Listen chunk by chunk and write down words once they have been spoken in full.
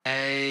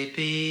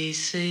B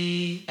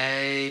C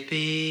A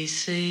B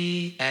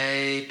C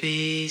A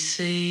B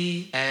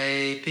C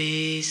A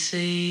B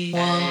C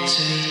 1 2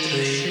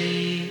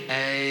 3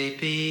 A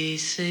B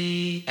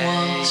C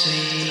 1 2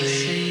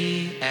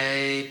 3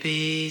 A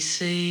B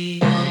C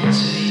 1 2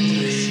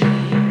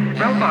 3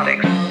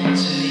 Robotics. 1 2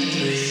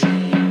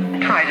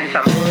 3 Tried in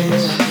some.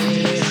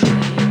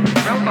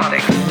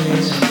 Robotics.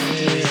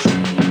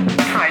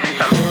 Tried in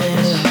some.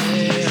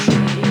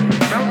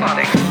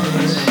 Robotics.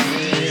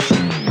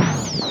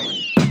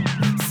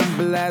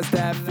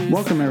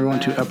 Welcome everyone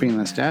to Uppy and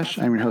the Stash.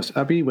 I'm your host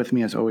Uppy. With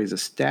me as always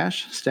is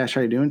Stash. Stash,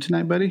 how you doing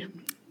tonight, buddy?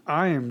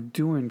 I am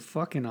doing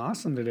fucking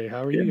awesome today.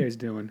 How are you guys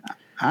doing?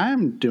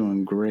 I'm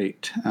doing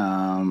great.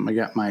 I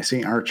got my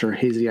St. Archer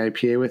Hazy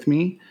IPA with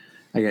me.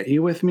 I got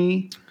you with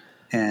me.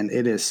 And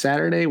it is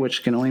Saturday,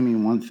 which can only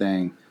mean one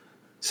thing.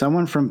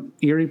 Someone from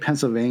Erie,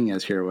 Pennsylvania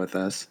is here with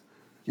us.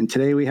 And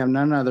today we have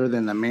none other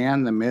than the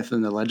man, the myth,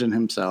 and the legend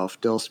himself,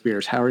 Dill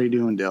Spears. How are you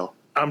doing, Dill?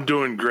 I'm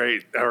doing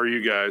great. How are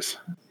you guys?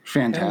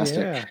 Fantastic.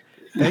 Yeah.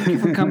 Thank you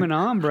for coming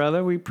on,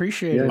 brother. We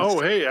appreciate it. Oh,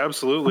 hey,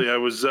 absolutely. I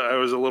was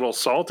a little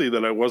salty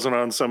that I wasn't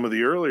on some of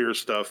the earlier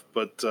stuff,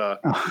 but that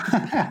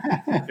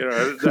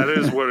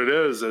is what it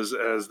is,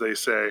 as they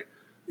say.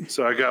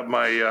 So I got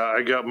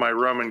my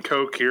rum and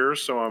Coke here,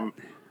 so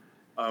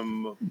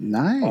I'm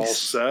Nice. all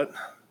set.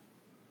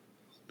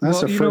 That's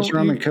Well, the you first know,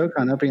 rum you- and Coke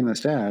on Uppy and the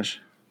Stash.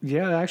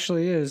 Yeah, it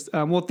actually is.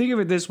 Well, think of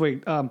it this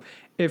way.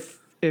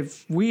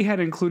 If we had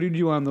included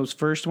you on those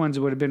first ones,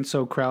 it would have been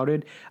so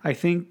crowded. I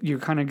think you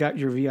kind of got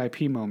your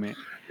VIP moment.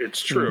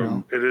 It's true. You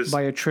know, It is.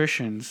 by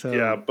attrition. So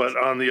Yeah, but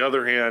on the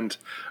other hand,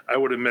 I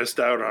would have missed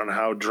out on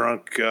how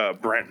drunk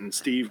Brent and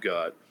Steve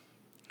got.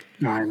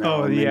 I know.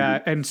 Oh man. yeah,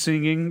 and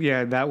singing.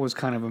 Yeah, that was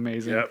kind of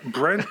amazing. Yeah,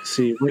 Brent.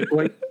 See,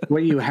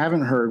 what you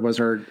haven't heard was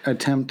our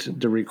attempt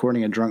to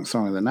recording a Drunk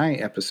Song of the Night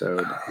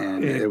episode,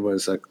 and it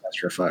was a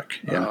clusterfuck.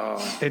 Yeah.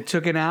 It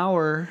took an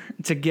hour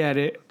to get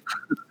it.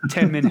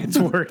 10 minutes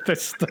worth of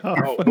stuff.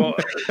 Oh, well,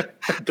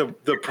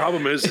 the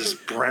problem is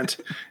Brent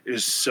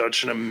is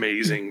such an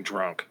amazing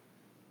drunk.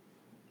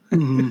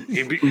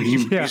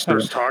 He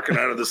starts talking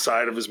out of the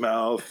side of his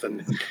mouth,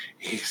 and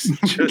he's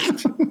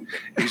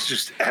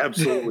just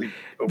absolutely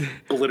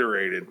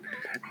obliterated.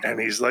 And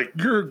he's like,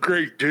 "You're a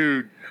great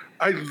dude.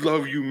 I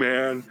love you,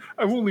 man.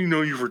 I've only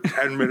known you for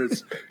 10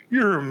 minutes.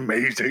 You're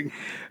amazing."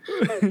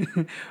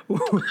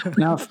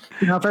 Now,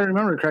 if I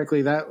remember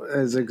correctly, that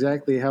is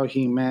exactly how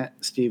he met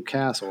Steve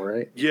Castle,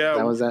 right? Yeah,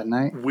 that was that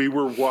night. We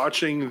were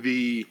watching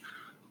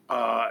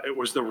it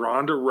was the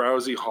Ronda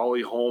Rousey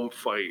Holly Holm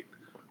fight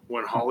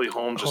when Holly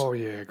Holm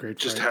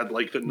great fight. had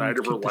like the night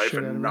of her Kicked the life shit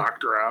out of and her.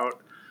 knocked her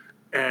out.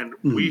 And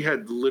we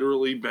had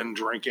literally been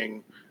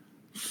drinking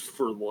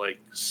for like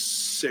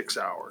 6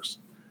 hours.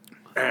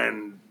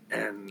 And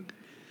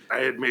I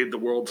had made the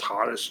world's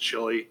hottest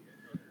chili.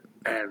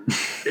 And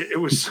it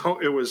was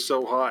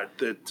so hot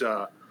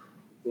that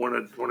one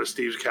of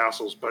Steve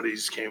Castle's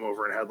buddies came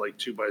over and had like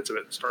 2 bites of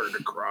it and started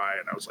to cry.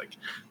 And I was like,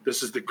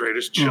 "This is the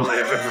greatest chili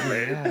I've ever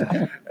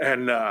made."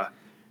 And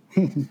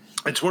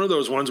it's one of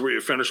those ones where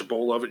you finish a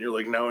bowl of it and you're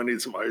like, "Now I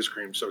need some ice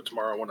cream." So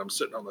tomorrow when I'm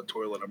sitting on the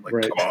toilet, I'm like,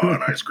 Right. "Come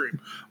on, ice cream."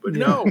 But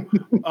no,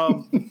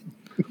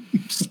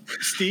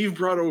 Steve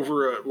brought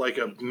over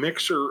a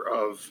mixer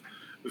of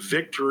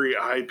Victory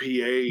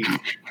IPA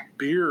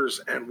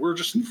beers, and we're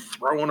just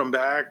throwing them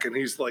back. And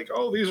he's like,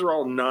 "Oh, these are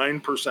all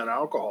 9%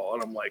 alcohol."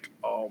 And I'm like,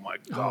 "Oh my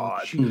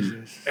God."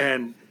 Jesus.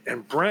 And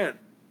Brent,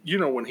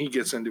 when he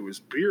gets into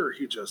his beer,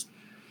 he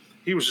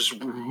was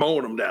just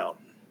mowing them down.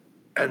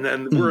 And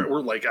then we're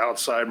like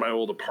outside my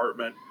old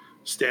apartment,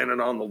 standing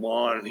on the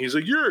lawn, and he's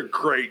like, "You're a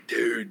great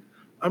dude.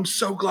 I'm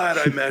so glad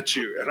I met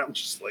you." And I'm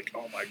just like,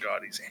 "Oh my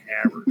God, he's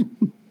hammered."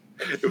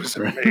 It was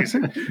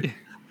amazing.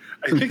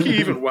 I think he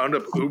even wound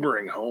up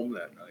Ubering home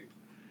that night.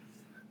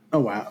 Oh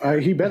wow,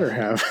 he better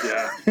have.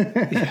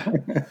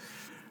 Yeah.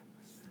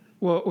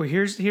 Well,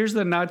 here's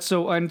the not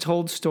so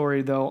untold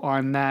story though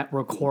on that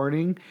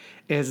recording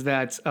is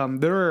that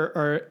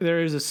there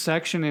is a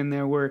section in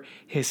there where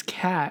his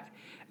cat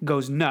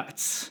goes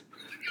nuts,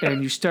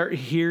 and you start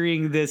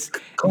hearing this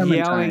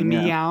Clementine,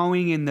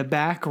 meowing in the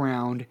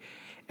background,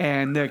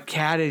 and the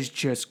cat is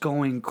just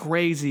going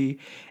crazy.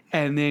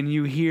 And then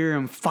you hear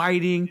him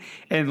fighting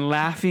and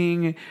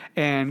laughing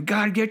and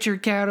 "God, get your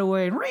cat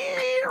away!"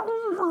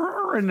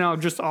 and now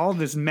just all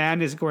this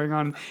madness going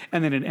on,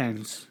 and then it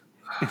ends.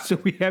 And so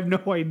we have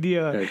no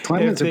idea if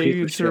Clement's a they piece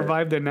even of shit.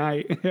 survived the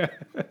night.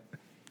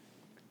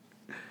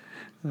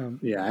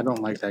 Yeah, I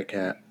don't like that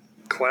cat.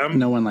 Clem?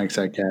 No one likes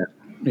that cat.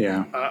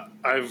 Yeah.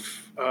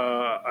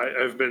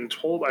 I've been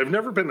told, I've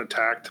never been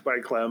attacked by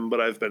Clem, but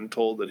I've been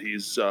told that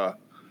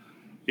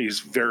he's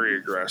very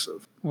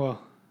aggressive.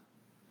 Well,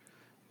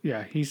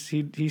 yeah, he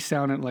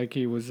sounded like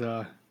he was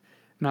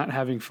not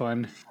having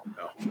fun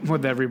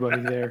with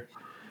everybody there.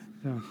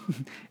 So.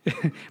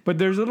 But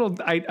there's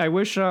I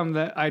wish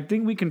that I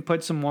think we can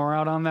put some more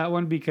out on that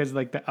one because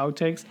like the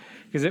outtakes,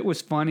 because it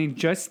was funny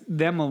just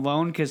them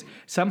alone, because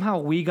somehow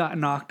we got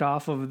knocked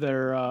off of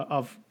their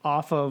off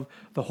of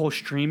the whole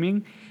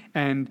streaming,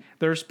 and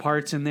there's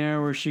parts in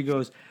there where she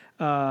goes,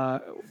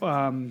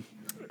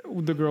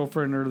 the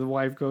girlfriend or the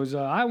wife goes,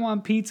 I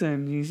want pizza.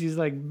 And she's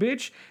like,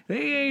 bitch, they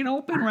ain't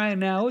open right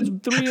now. It's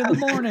 3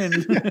 a.m.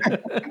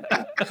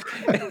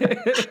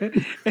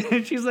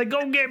 And she's like,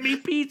 go get me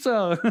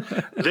pizza.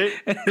 And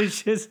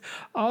it's just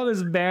all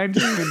this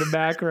bantering in the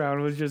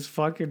background was just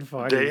fucking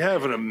funny. They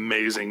have an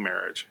amazing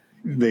marriage.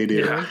 They do.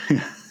 Yeah.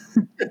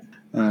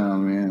 Oh,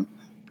 man.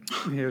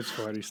 It was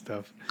funny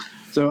stuff.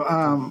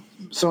 So,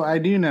 so I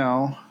do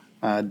know,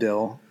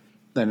 Dill,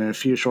 that in a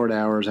few short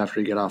hours after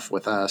you get off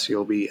with us,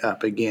 you'll be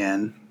up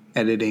again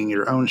editing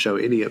your own show,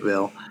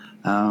 Idiotville.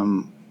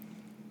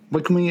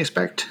 What can we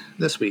expect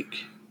this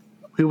week?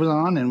 Who was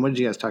on and what did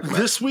you guys talk about?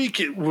 This week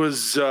it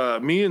was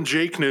me and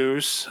Jake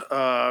News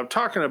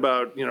talking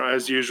about,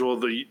 as usual,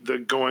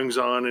 the goings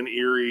on in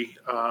Erie.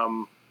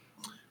 Oh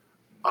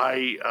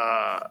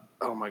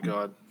my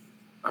God,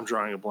 I'm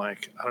drawing a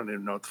blank. I don't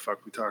even know what the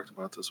fuck we talked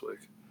about this week.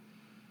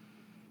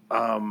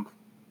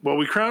 Well,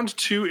 we crowned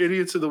 2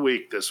 Idiots of the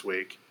Week this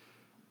week.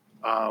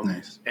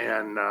 Nice.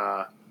 And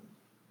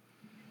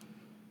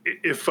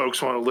if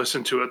folks want to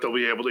listen to it, they'll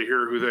be able to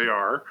hear who they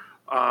are.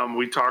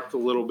 We talked a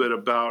little bit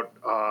about,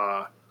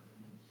 oh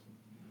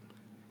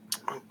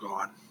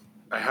God,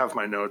 I have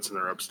my notes and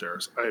they're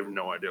upstairs. I have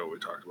no idea what we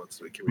talked about this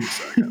week. Give me a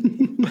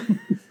second.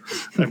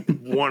 I'm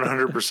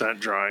 100%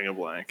 drawing a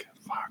blank.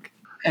 Fuck.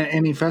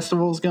 Any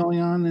festivals going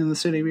on in the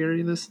city of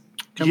Erie this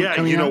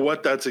Yeah, you know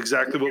what? That's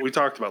exactly what we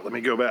talked about. Let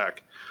me go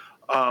back.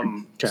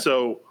 Okay.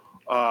 So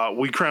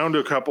we crowned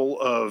a couple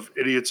of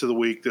Idiots of the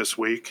Week this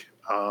week.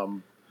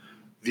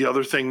 The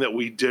other thing that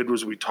we did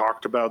was we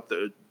talked about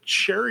the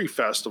Cherry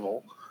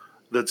Festival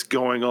that's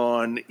going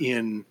on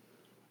in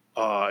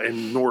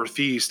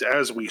Northeast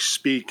as we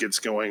speak. It's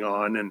going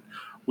on, and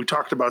we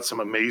talked about some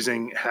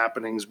amazing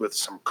happenings with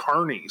some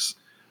carnies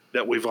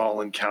that we've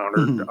all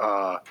encountered.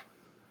 Mm-hmm.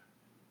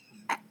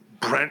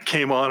 Brent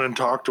came on and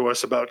talked to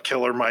us about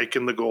Killer Mike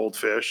and the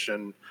Goldfish,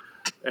 and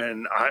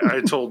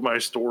I told my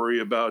story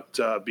about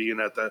being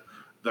at the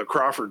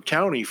Crawford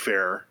County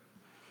Fair,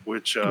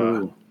 which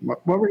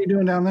what were you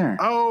doing down there?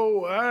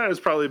 it was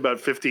probably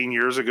about 15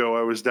 years ago.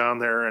 I was down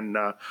there, and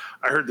I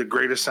heard the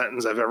greatest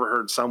sentence I've ever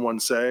heard someone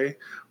say,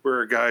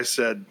 where a guy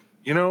said,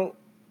 I don't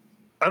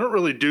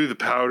really do the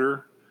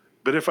powder,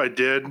 but if I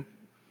did,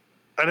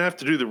 I'd have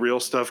to do the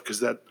real stuff because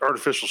that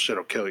artificial shit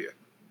will kill you.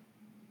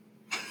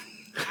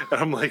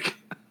 And I'm like,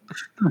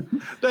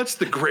 that's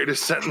the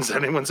greatest sentence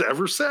anyone's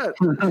ever said.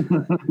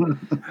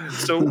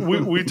 So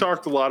we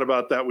talked a lot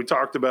about that. We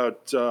talked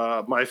about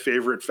my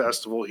favorite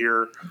festival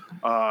here.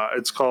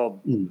 It's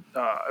called,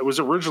 it was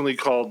originally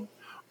called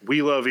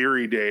We Love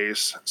Erie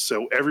Days.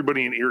 So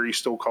everybody in Erie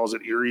still calls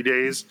it Erie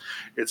Days.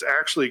 It's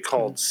actually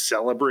called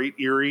Celebrate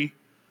Erie.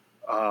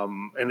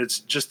 And it's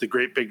just a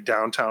great big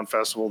downtown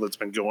festival that's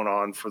been going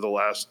on for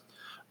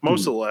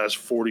most of the last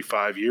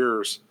 45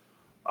 years.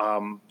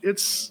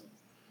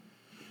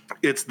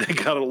 They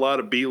got a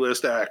lot of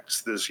B-list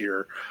acts this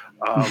year.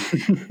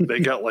 They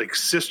got like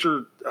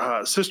Sister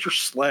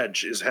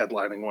Sledge is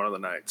headlining one of the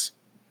nights.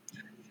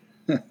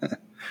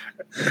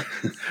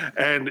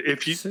 And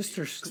if you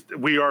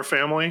We Are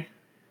Family.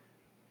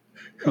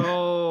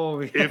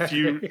 Oh, yeah. If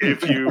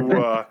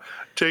you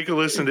take a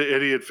listen to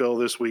Idiotville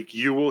this week,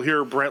 you will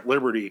hear Brent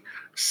Liberty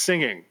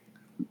singing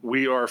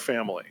We Are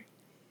Family.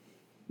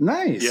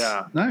 Nice.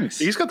 Yeah. Nice.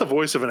 He's got the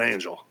voice of an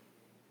angel.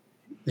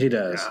 He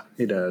does. Yeah.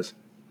 He does.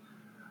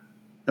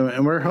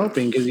 And we're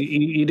hoping, because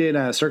you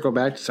did circle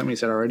back to something you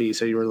said already. You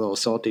said you were a little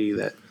salty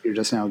that you're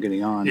just now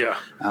getting on. Yeah.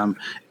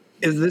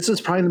 This is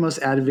probably the most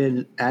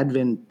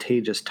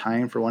advantageous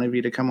time for one of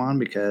you to come on,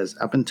 because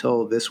up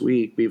until this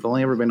week, we've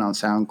only ever been on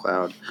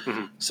SoundCloud.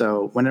 Mm-hmm.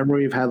 So whenever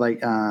we've had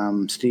like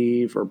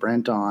Steve or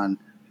Brent on,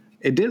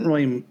 it didn't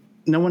really,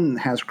 no one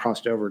has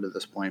crossed over to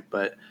this point.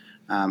 But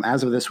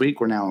as of this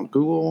week, we're now on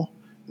Google,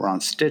 we're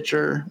on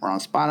Stitcher, we're on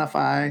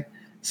Spotify.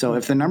 So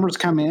if the numbers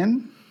come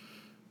in,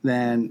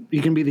 then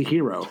you can be the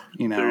hero,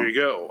 There you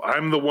go.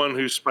 I'm the one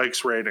who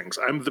spikes ratings.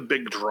 I'm the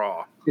big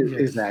draw.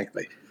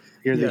 Exactly.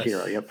 You're the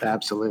hero. Yep,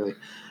 absolutely.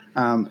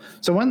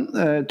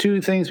 So two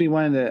things we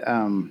wanted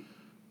to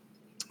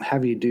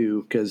have you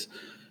do, because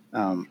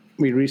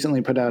we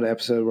recently put out an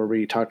episode where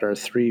we talked our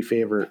 3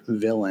 favorite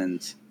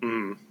villains.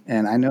 Mm.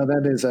 And I know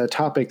that is a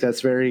topic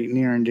that's very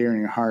near and dear in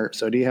your heart.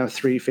 So do you have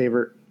 3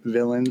 favorite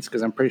villains?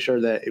 Because I'm pretty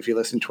sure that if you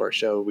listen to our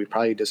show, we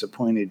probably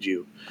disappointed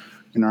you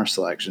in our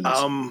selections.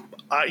 I'm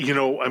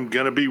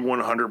going to be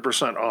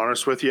 100%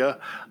 honest with you.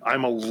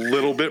 I'm a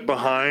little bit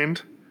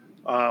behind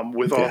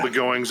with all the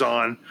goings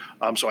on.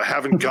 So I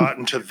haven't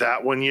gotten to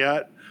that one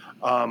yet.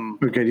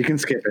 Okay, you can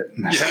skip it.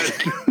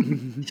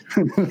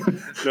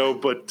 No,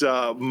 but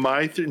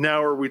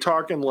now are we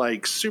talking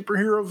like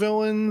superhero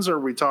villains? Or are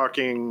we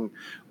talking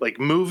like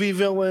movie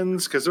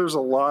villains? Because there's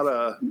a lot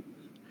of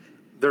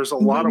ways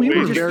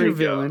to go.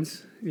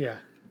 Villains. Yeah.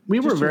 We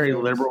were very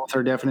liberal with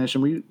our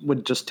definition. We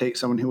would just take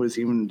someone who was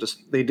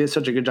they did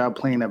such a good job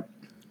playing a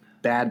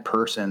bad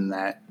person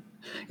that,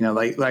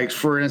 like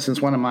for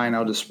instance, one of mine,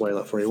 I'll just spoil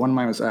it for you. One of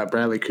mine was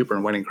Bradley Cooper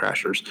in Wedding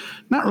Crashers.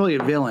 Not really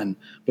a villain,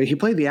 but he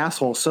played the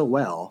asshole so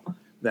well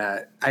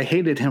that I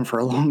hated him for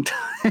a long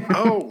time.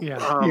 Oh,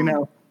 Yeah. You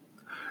know,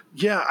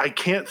 yeah. I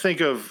can't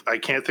think of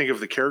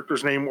the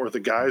character's name or the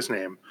guy's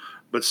name,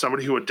 but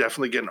somebody who would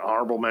definitely get an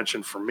honorable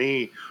mention for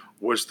me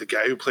was the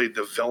guy who played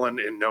the villain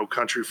in No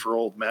Country for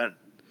Old Men.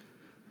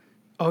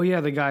 Oh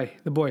yeah, the guy,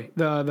 the boy,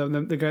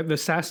 the guy, the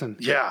assassin.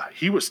 Yeah,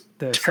 he was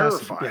The assassin,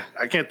 terrifying. yeah.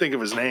 I can't think of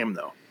his name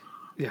though.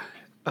 Yeah.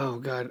 Oh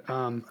God.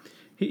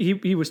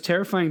 He was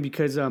terrifying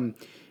because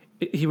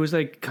he was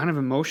like kind of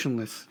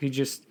emotionless. He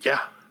just Yeah,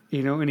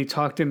 and he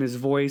talked in his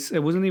voice. It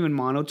wasn't even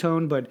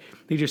monotone, but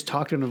he just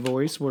talked in a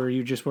voice where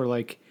you just were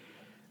like,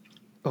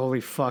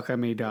 "Holy fuck, I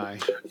may die."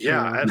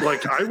 yeah. And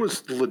like I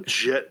was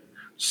legit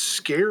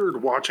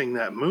scared watching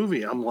that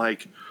movie. I'm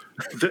like,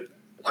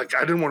 like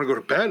I didn't want to go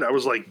to bed. I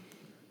was like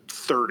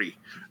 30,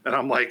 and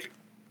I'm like,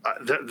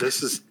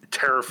 this is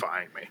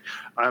terrifying me.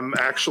 I'm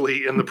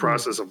actually in the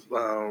process of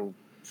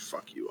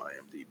fuck you,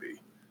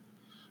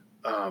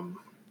 IMDb,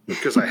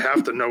 because I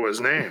have to know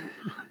his name.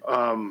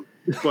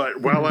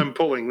 But while I'm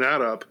pulling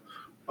that up,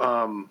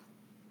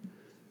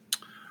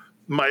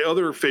 my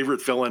other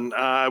favorite villain,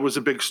 I was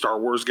a big Star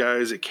Wars guy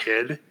as a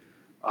kid,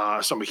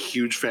 so I'm a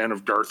huge fan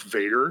of Darth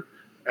Vader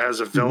as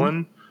a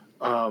villain.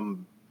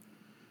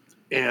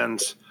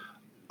 And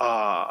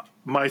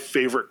my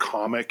favorite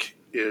comic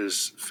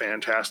is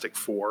Fantastic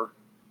Four.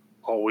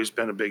 Always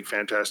been a big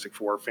Fantastic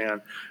Four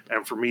fan.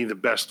 And for me, the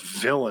best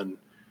villain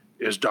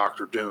is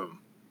Doctor Doom.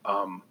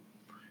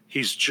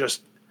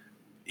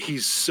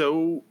 He's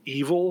so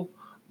evil,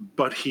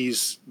 but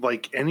he's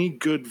like any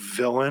good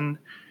villain.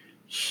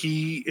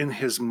 He, in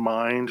his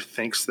mind,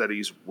 thinks that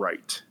he's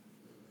right.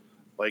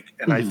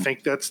 And I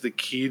think that's the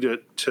key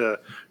to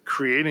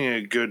creating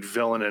a good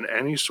villain in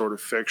any sort of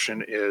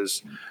fiction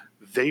is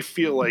they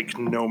feel like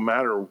no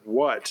matter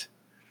what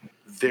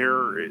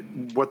their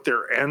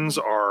ends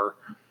are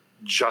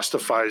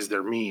justifies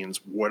their means,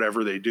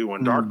 whatever they do.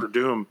 And Doctor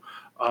Doom,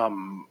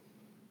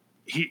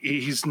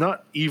 he's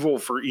not evil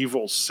for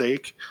evil's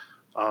sake.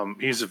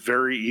 He's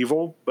very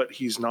evil, but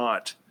he's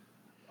not.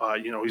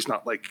 He's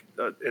not like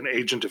an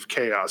agent of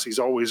chaos. He's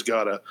always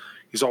got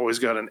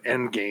an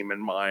end game in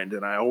mind,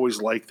 and I always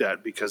liked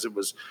that because it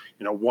was,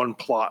 one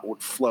plot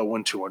would flow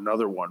into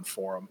another one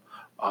for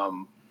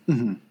him.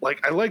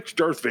 Like I liked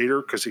Darth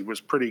Vader because he was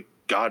pretty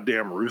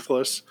goddamn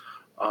ruthless,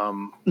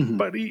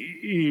 but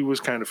he was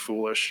kind of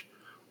foolish.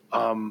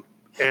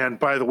 And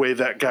by the way,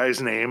 that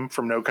guy's name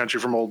from No Country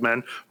for Old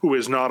Men, who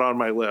is not on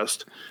my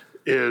list,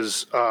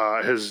 is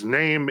his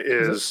name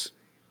is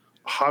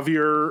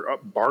Javier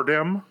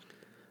Bardem.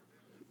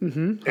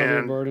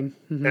 Javier Bardem.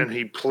 And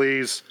he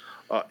plays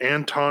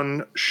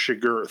Anton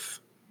Chigurh,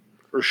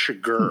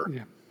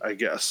 Yeah. I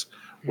guess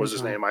was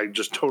his name. I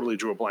just totally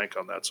drew a blank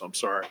on that, so I'm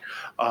sorry.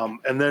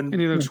 And then And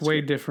he looks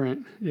way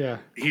different. Yeah.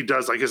 he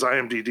does like his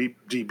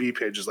IMDb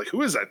page is like,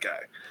 who is that guy?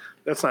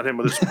 That's not him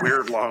with his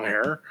weird long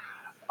hair.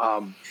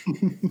 And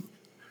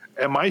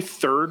my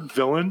third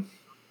villain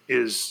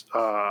is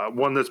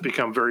one that's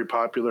become very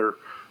popular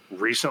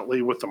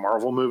recently with the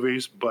Marvel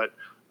movies, but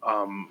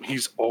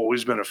he's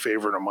always been a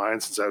favorite of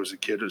mine since I was a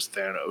kid. Is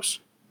Thanos.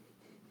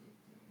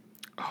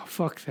 Oh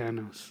fuck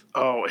Thanos.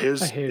 Oh,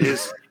 I hate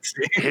his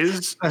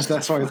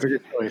that's why it's a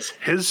good choice.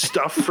 his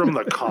stuff from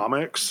the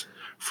comics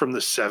from the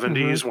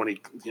 70s when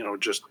he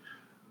just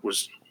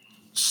was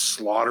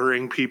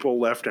slaughtering people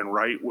left and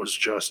right was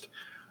just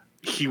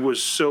he was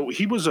a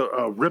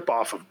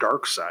ripoff of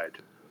Darkseid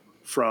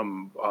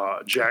from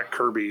Jack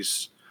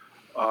Kirby's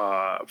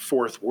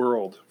Fourth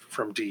World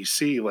from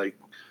DC. Like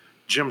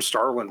Jim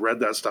Starlin read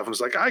that stuff and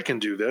was like, I can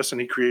do this,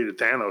 and he created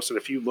Thanos. And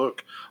if you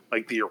look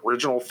like the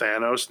original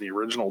Thanos and the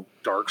original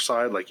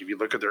Darkseid, like if you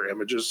look at their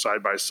images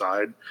side by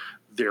side,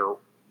 they're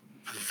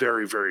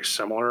very, very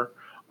similar.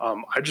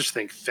 I just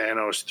think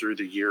Thanos through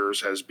the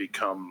years has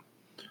become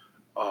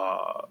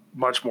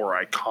much more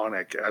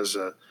iconic as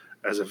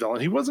a villain.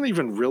 He wasn't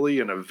even really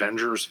an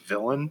Avengers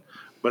villain,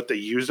 but they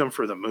used him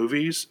for the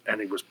movies,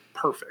 and he was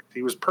perfect.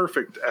 He was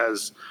perfect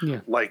as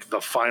like the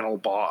final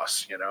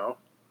boss,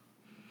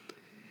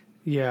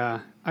 Yeah,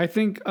 I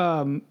think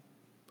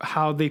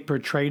how they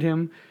portrayed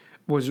him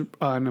was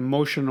an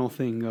emotional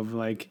thing of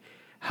like,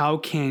 how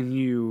can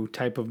you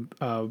type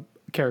of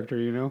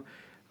character,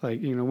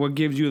 what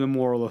gives you the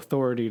moral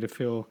authority to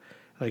feel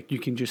like you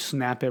can just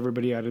snap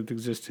everybody out of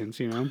existence,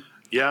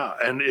 Yeah,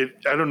 and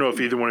I don't know if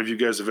either one of you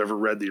guys have ever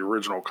read the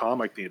original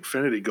comic, The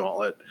Infinity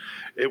Gauntlet.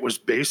 It was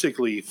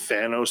basically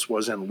Thanos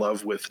was in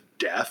love with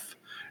death,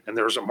 and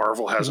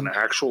Marvel has an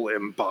actual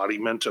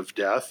embodiment of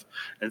death,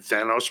 and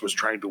Thanos was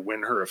trying to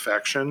win her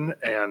affection,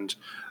 and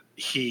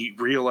he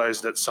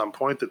realized at some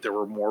point that there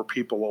were more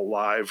people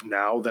alive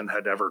now than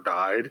had ever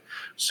died,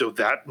 so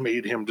that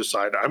made him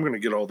decide, I'm going to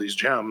get all these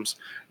gems.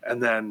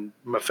 And then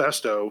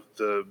Mephisto,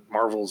 the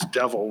Marvel's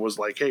devil, was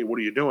like, hey, what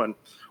are you doing?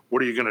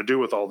 What are you going to do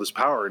with all this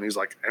power? And he's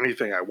like,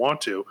 anything I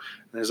want to.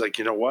 And he's like,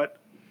 you know what?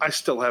 I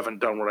still haven't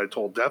done what I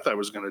told Death I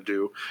was going to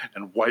do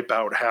and wipe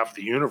out half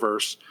the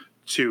universe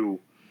to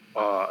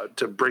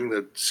bring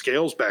the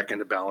scales back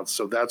into balance.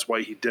 So that's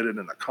why he did it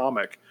in the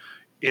comic.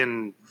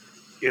 In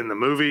the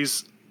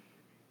movies,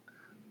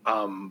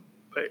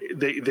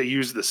 they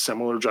used the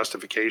similar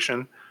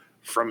justification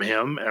from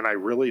him, and I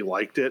really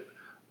liked it.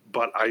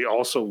 But I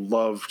also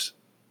loved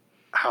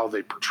how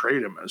they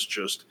portrayed him as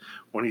just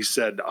when he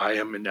said, "I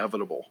am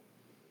inevitable."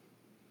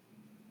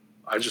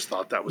 I just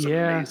thought that was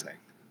amazing.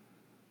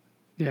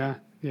 Yeah,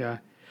 yeah.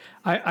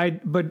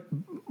 But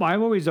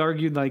I've always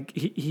argued like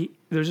he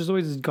there's just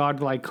always this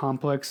godlike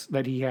complex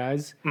that he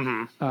has,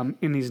 and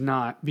he's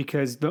not,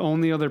 because the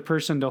only other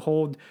person to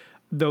hold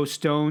those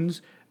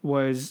stones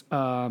was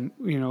what's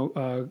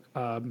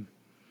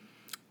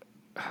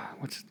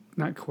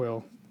not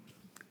Quill?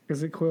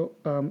 Is it Quill?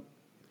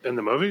 In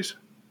the movies,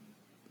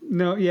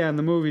 No, yeah, in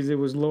the movies it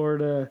was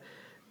Lord.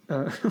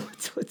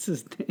 What's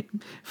his name?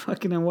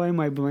 Fucking hell, why am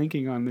I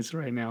blanking on this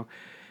right now?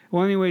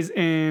 Well, anyways,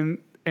 and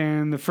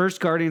the first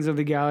Guardians of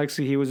the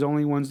Galaxy, he was the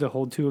only ones to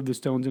hold two of the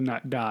stones and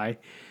not die,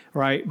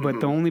 right? But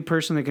the only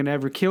person that can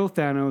ever kill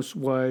Thanos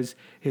was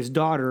his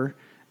daughter,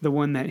 the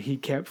one that he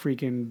kept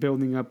freaking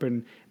building up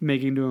and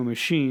making into a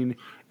machine,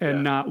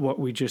 and not what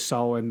we just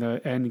saw in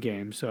the end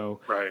game.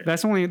 So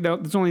that's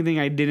the only thing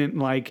I didn't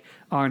like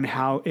on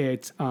how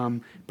it's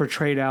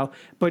portrayed out.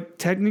 But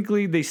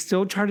technically, they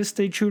still try to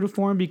stay true to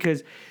form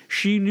because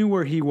she knew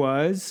where he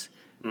was,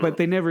 but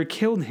they never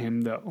killed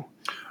him though.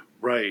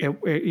 right?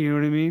 You know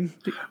what I mean?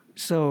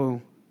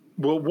 So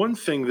Well, one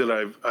thing that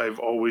I've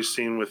always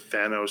seen with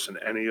Thanos in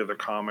any of the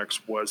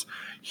comics was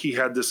he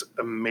had this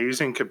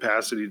amazing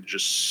capacity to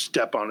just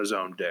step on his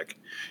own dick.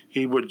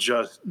 He would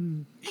have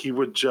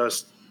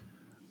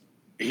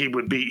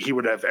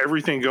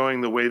everything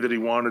going the way that he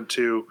wanted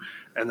to,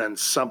 and then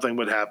something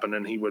would happen,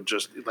 and he would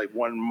just like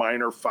one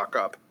minor fuck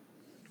up,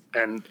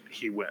 and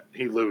he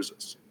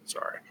loses.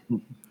 Sorry.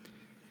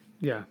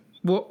 yeah.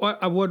 Well,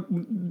 what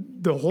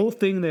the whole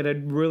thing that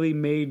had really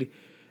made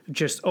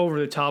just over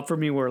the top for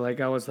me, where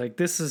like I was like,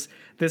 this is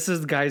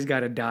the guy's got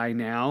to die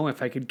now.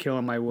 If I could kill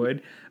him, I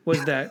would.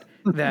 Was that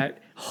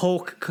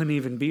Hulk couldn't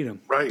even beat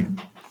him? Right.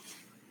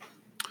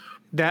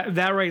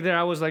 That right there,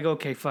 I was like,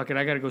 okay, fuck it,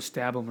 I got to go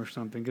stab him or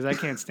something because I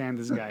can't stand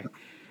this guy.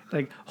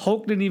 Like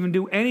Hulk didn't even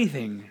do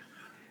anything,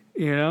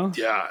 you know?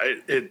 Yeah.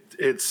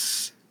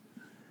 It's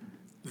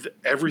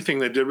everything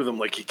they did with him.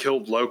 Like he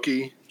killed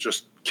Loki,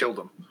 just killed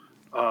him.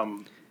 I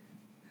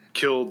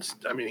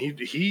mean,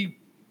 he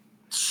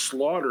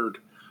slaughtered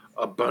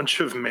a bunch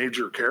of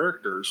major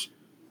characters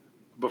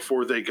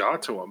before they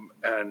got to him.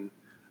 And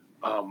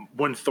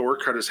when Thor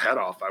cut his head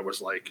off, I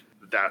was like,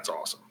 that's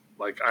awesome.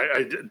 Like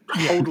I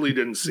totally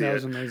didn't see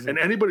it. Amazing. And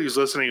anybody who's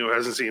listening who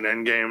hasn't seen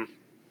Endgame,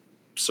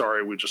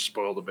 sorry, we just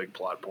spoiled a big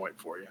plot point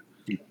for you.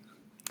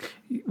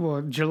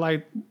 Well,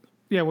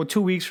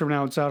 2 weeks from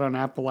now it's out on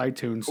Apple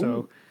iTunes,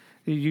 so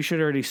you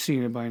should already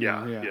seen it by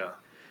now.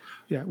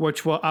 Yeah,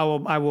 which I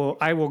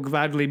will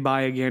gladly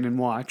buy again and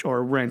watch,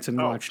 or rent and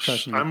watch.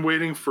 Trust me. I'm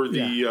waiting for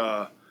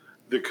the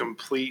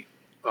complete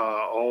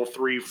all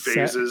three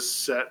phases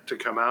set to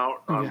come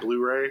out on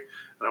Blu-ray, and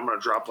I'm going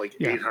to drop like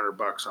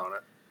 $800 on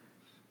it.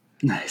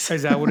 Nice.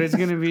 Is that what it's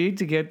going to be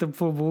to get the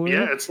full Blu-ray?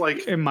 Yeah, it's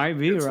like it might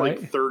be right.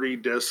 Like 30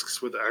 discs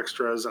with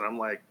extras, and I'm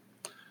like,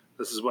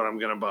 this is what I'm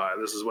going to buy.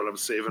 This is what I'm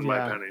saving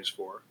my pennies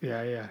for.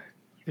 Yeah.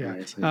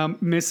 Nice.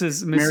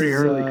 Mrs.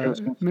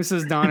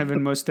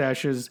 Donovan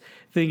Mustache is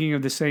thinking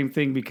of the same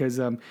thing because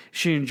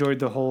she enjoyed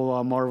the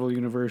whole Marvel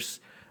Universe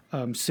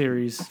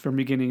series from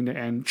beginning to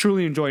end.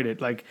 Truly enjoyed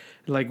it. Like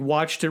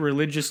watched it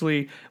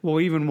religiously. We'll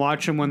even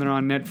watch them when they're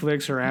on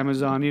Netflix or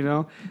Amazon. You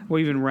know, we'll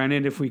even rent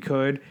it if we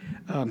could.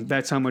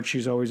 That's how much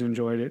she's always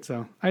enjoyed it.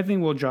 So I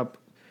think we'll drop.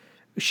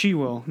 She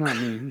will, not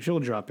me. She'll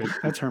drop it.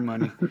 That's her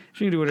money.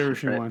 She can do whatever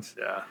she wants.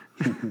 Yeah.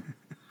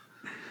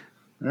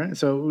 All right,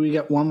 so we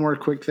got one more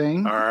quick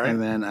thing. All right.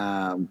 And then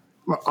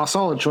a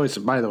solid choice,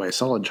 by the way,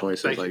 solid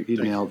choice. I was like,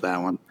 you nailed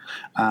that one.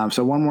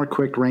 So one more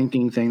quick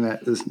ranking thing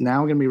that is now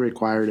going to be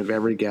required of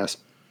every guest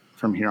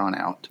from here on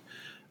out.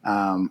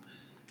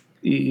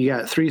 You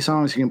got 3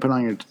 songs you can put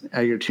on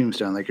your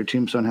tombstone. Like your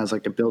tombstone has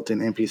like a built-in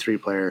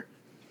MP3 player.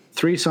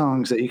 3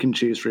 songs that you can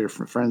choose for your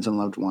friends and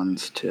loved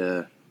ones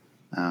to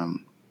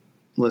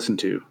listen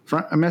to.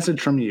 A message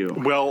from you.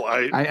 Well,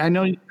 I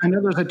know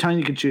there's a ton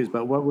you could choose,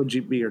 but what would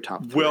be your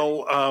top 3?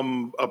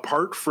 Well,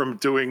 apart from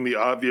doing the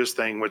obvious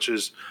thing, which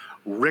is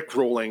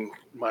rickrolling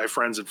my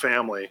friends and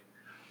family,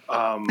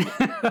 I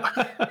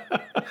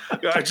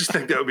just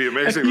think that would be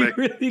amazing. You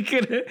really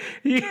gonna?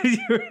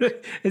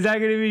 Is that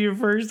going to be your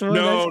first one?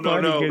 No.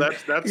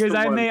 That's because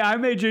I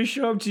may just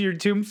show up to your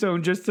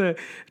tombstone just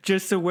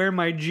to wear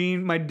my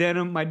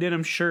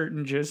denim shirt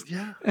and just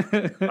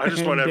I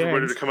just want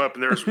everybody to come up,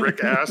 and there's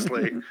Rick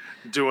Astley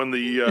doing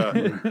the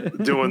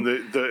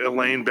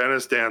Elaine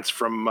Bennis dance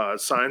from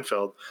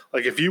Seinfeld.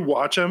 Like if you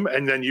watch him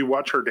and then you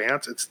watch her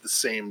dance, it's the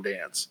same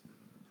dance.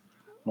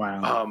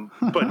 Wow.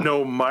 But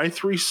no, my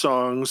 3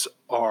 songs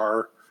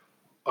are.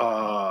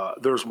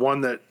 There's one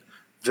that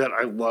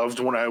I loved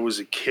when I was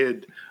a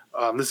kid.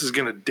 This is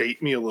going to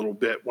date me a little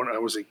bit. When I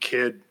was a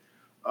kid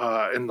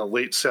in the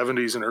late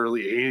 70s and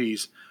early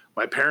 80s,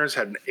 my parents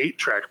had an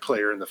 8-track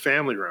player in the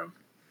family room,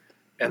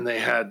 and they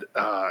had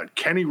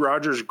Kenny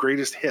Rogers'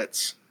 Greatest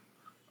Hits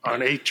on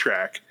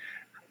 8-track.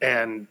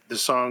 And the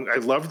song, I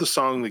love the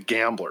song "The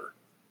Gambler,"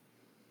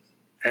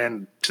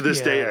 and to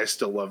this day, I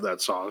still love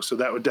that song. So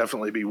that would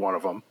definitely be one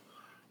of them.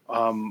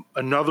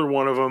 Another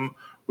one of them,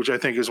 which I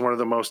think is one of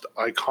the most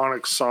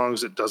iconic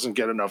songs that doesn't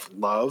get enough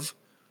love,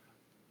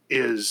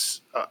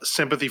 is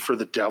 "Sympathy for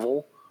the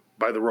Devil"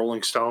 by the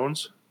Rolling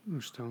Stones.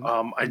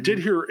 I did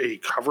hear a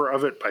cover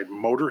of it by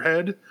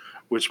Motorhead,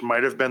 which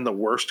might have been the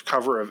worst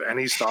cover of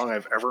any song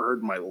I've ever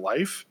heard in my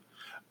life.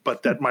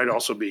 But that might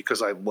also be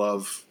because I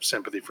love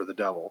 "Sympathy for the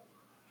Devil."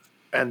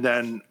 And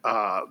then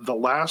the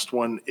last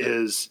one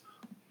is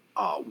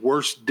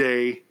 "Worst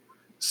Day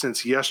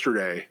Since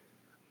Yesterday"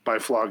 by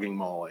Flogging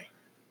Molly.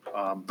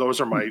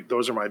 Those are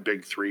my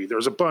big three.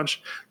 There's a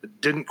bunch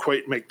that didn't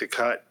quite make the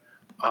cut,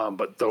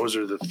 but those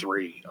are the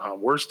three.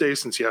 "Worst Day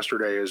Since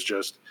Yesterday" is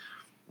just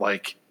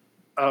like,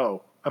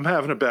 oh, I'm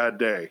having a bad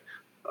day.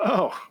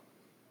 Oh,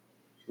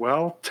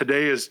 well,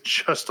 today is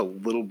just a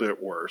little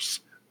bit worse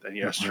than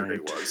yesterday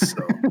was.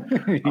 So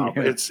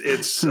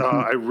it's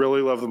I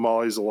really love the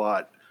Mollies a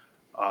lot,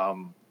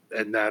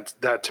 and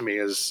that to me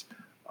is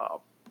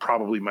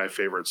probably my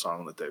favorite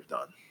song that they've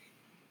done.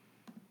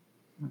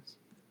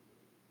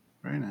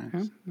 Very nice.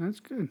 Yeah, that's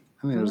good.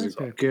 I think it was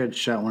a good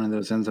shot. One of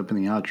those ends up in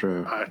the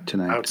outro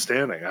tonight.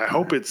 Outstanding. I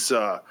hope it's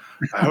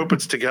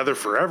 "Together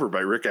Forever"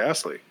 by Rick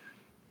Astley.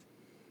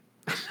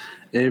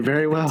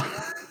 Very well.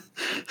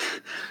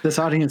 This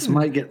audience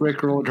might get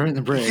rickrolled during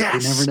the break.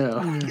 Yes. You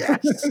never know.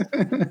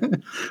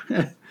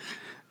 Yes.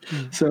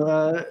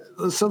 So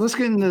let's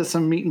get into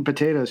some meat and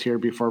potatoes here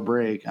before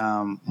break.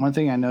 One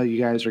thing I know you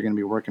guys are going to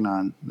be working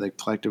on, the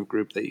collective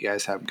group that you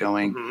guys have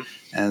going,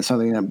 and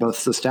something that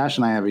both the Stash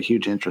and I have a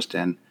huge interest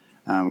in.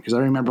 Because I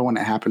remember when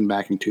it happened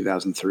back in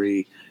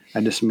 2003,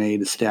 I just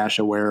made Stash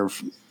aware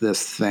of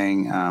this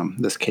thing,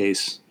 this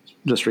case,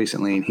 just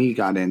recently, and he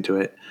got into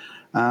it.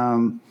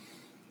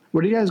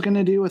 What are you guys going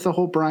to do with the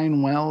whole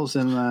Brian Wells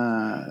and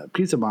the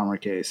Pizza Bomber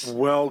case?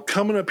 Well,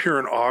 coming up here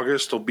in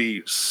August will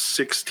be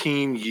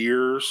 16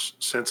 years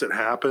since it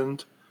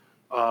happened.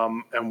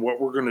 And what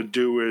we're going to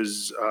do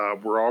is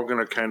we're all going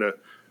to kind of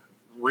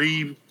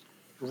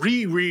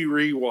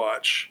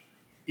rewatch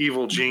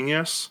Evil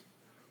Genius,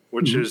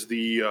 which is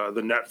the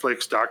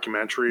Netflix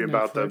documentary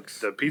about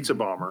the Pizza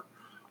Bomber.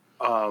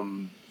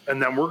 And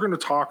then we're going to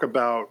talk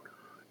about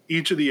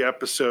each of the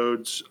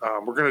episodes.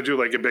 We're going to do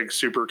like a big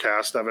super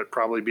cast of it,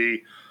 probably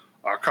be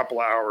a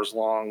couple hours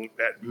long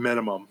at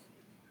minimum.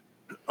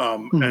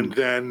 And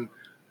then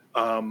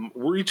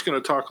we're each going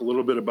to talk a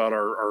little bit about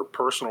our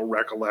personal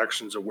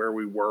recollections of where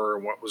we were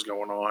and what was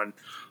going on,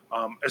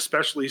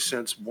 especially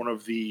since one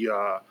of the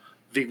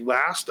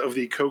last of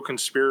the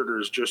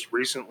co-conspirators just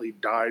recently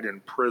died in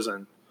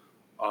prison.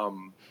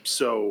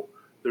 So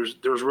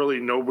there's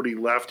really nobody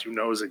left who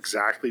knows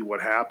exactly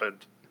what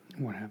happened.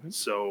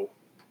 So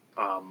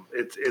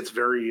it's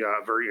very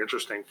very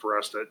interesting for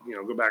us to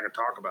go back and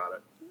talk about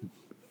it.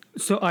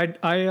 So I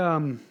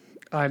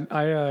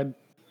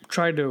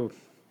tried to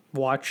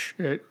watch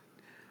it,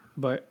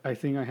 but I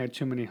think I had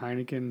too many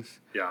Heinekens.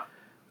 Yeah.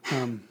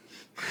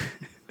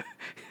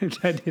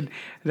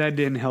 That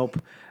didn't help.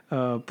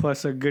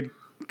 Plus a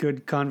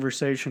good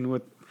conversation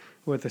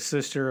with a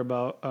sister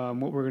about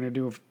what we're gonna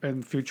do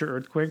in future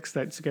earthquakes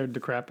that scared the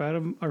crap out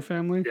of our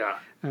family. Yeah.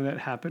 And that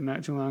happened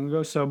not too long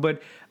ago. So, but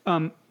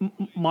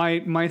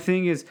my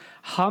thing is,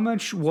 how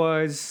much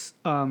was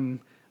a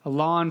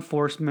law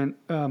enforcement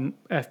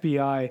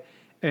FBI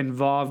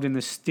involved in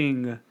the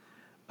sting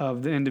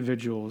of the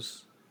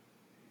individuals?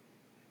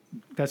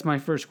 That's my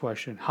first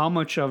question. How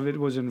much of it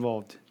was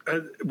involved?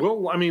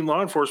 Well, I mean,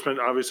 law enforcement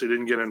obviously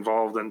didn't get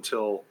involved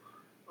until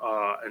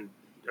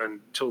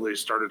they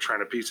started trying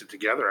to piece it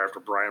together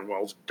after Brian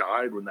Wells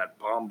died when that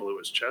bomb blew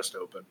his chest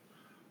open.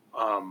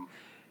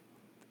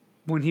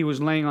 When he was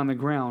laying on the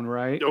ground,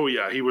 right? Oh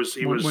yeah, he was.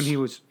 He was He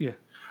was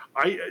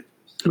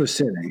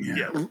sitting.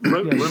 Yeah.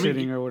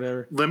 Sitting or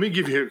whatever. Let me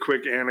give you a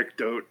quick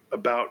anecdote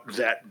about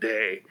that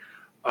day.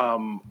 At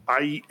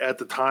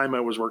the time I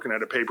was working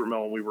at a paper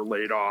mill and we were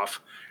laid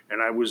off,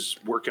 and I was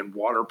working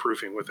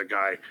waterproofing with a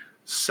guy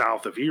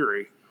south of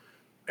Erie,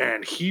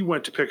 and he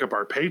went to pick up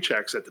our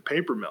paychecks at the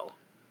paper mill,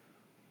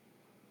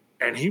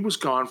 and he was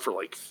gone for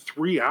like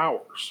 3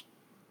 hours.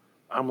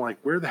 I'm like,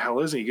 where the hell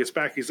is he? He gets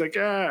back. He's like,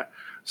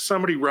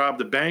 somebody robbed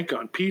the bank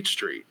on Peach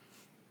Street.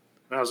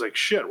 And I was like,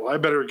 shit, well, I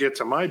better get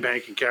to my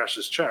bank and cash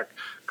this check,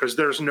 because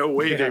there's no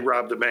way they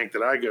robbed the bank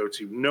that I go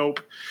to.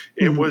 Nope.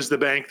 It was the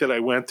bank that I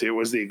went to. It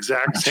was the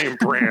exact same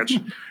branch.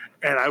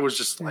 And I was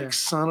just like,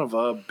 son of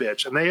a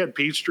bitch. And they had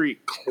Peach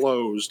Street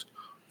closed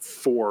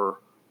for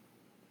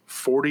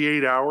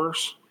 48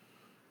 hours.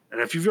 And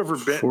if you've ever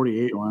been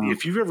 48, wow.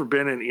 If you've ever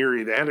been in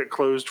Erie, they had it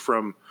closed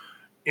from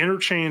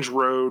Interchange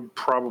Road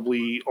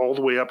probably all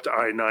the way up to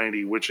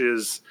I-90, which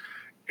is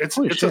it's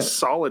a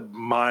solid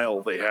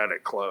mile they had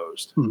it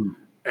closed.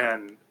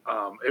 And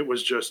it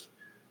was just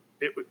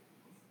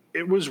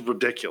it was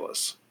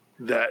ridiculous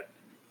that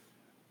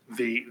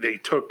they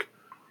took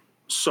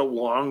so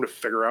long to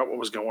figure out what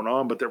was going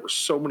on, but there were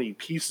so many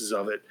pieces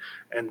of it,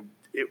 and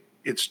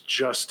it's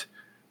just,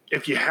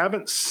 if you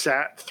haven't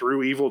sat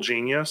through Evil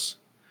Genius,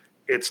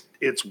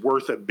 it's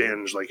worth a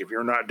binge. Like if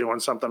you're not doing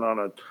something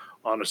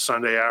on a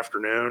Sunday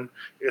afternoon,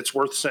 it's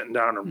worth sitting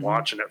down and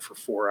watching it for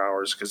 4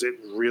 hours because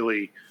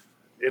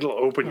it'll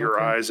open your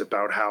eyes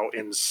about how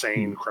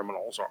insane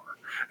criminals are.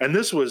 And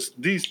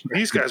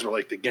these guys were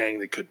like the gang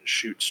that couldn't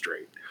shoot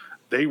straight.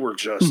 They were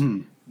just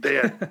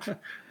they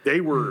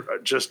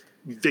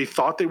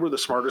thought they were the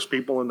smartest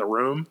people in the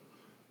room,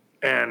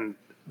 and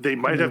they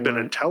might have been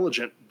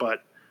intelligent,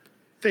 but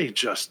they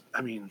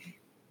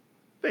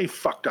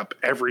fucked up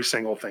every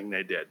single thing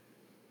they did.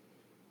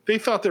 They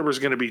thought there was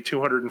going to be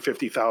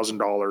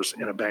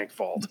 $250,000 in a bank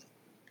vault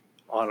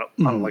on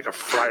like a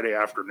Friday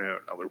afternoon.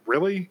 I'm like,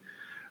 really?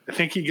 I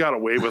think he got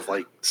away with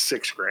like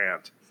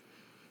 $6,000.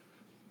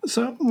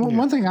 So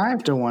one thing I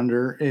have to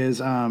wonder is,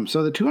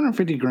 so the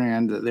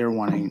 $250,000 that they're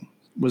wanting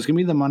was going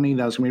to be the money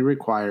that was going to be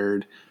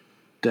required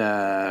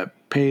to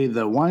pay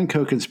the one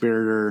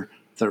co-conspirator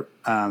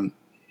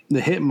the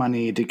hit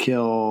money to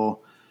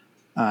kill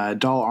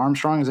Doll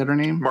Armstrong. Is that her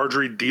name?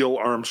 Marjorie Diehl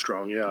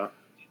Armstrong. Yeah.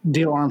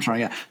 Diehl Armstrong.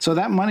 Yeah. So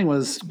that money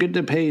was good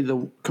to pay the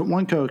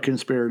one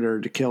co-conspirator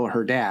to kill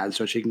her dad,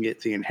 so she can get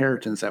the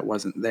inheritance that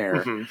wasn't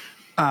there.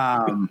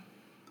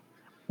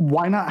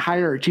 Why not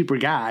hire a cheaper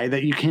guy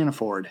that you can't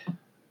afford?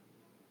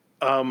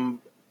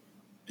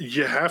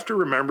 You have to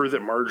remember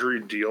that Marjorie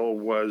Diehl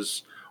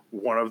was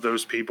one of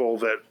those people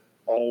that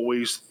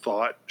always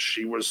thought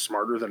she was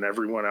smarter than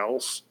everyone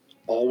else.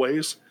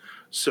 Always.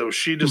 So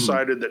she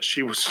decided that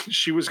she was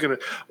going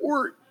to,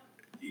 or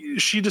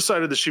she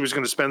decided that she was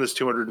going to spend this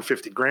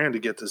 $250,000 to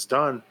get this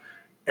done.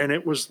 And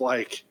it was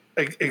like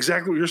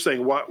exactly what you're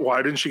saying.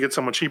 Why didn't she get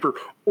someone cheaper?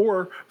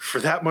 Or for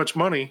that much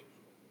money,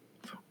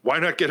 why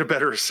not get a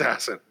better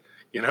assassin?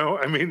 You know,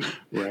 I mean,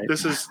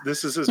 this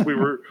is as we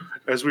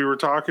were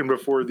talking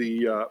before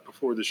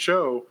the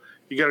show.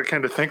 You got to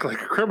kind of think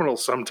like a criminal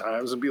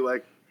sometimes and be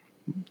like,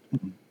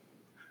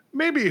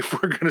 maybe if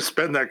we're going to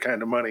spend that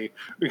kind of money,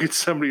 we get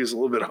somebody who's a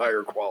little bit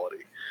higher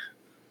quality.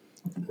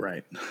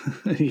 Right.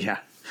 Yeah.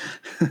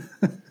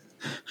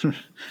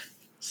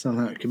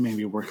 Something that could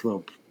maybe work a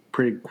little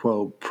quid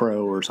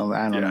pro or something.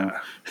 I don't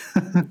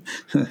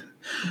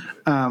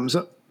know.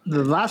 So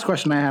the last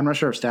question I had, I'm not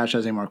sure if Stash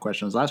has any more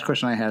questions. The last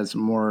question I had is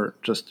more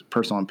just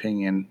personal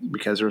opinion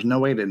because there's no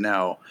way to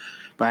know.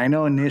 But I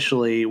know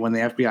initially when the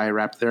FBI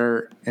wrapped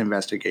their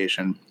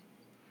investigation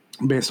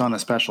based on a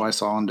special I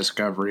saw on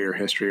Discovery or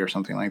History or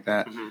something like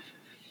that,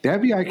 the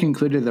FBI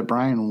concluded that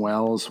Brian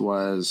Wells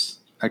was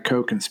a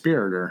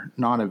co-conspirator,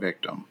 not a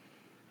victim.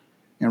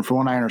 And from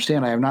what I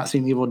understand, I have not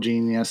seen Evil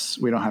Genius.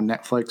 We don't have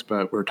Netflix,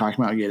 but we're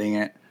talking about getting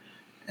it.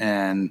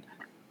 And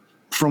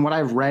from what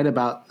I've read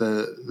about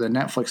the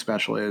Netflix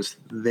special is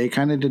they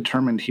kind of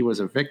determined he was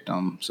a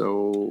victim.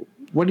 So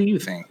what do you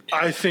think?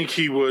 I think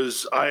he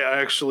was, I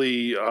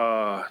actually, and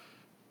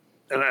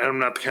I'm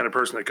not the kind of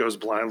person that goes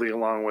blindly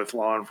along with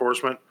law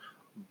enforcement,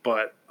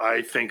 but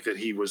I think that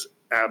he was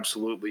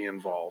absolutely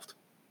involved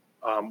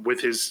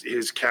with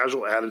his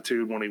casual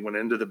attitude when he went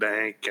into the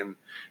bank and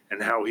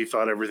how he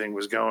thought everything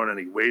was going and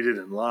he waited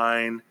in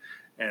line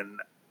and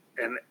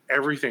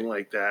everything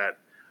like that.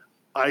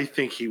 I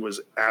think he was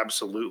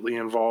absolutely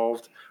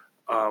involved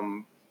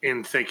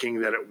in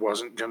thinking that it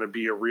wasn't going to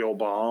be a real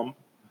bomb.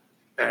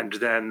 And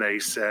then they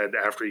said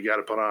after he got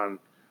it put on,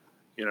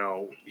 you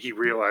know, he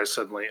realized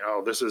suddenly,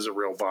 oh, this is a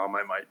real bomb.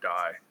 I might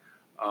die.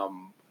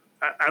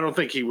 I don't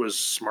think he was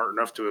smart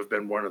enough to have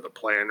been one of the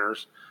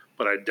planners,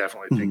 but I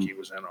definitely think he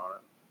was in on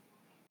it.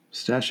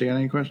 Stash, you got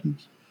any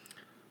questions?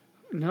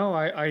 No,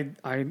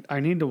 I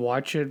need to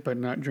watch it, but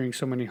not drink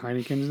so many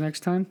Heinekens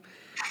next time,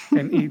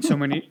 and eat so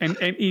many and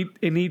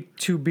eat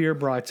 2 beer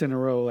brats in a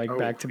row like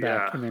back to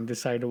back, and then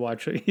decide to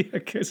watch it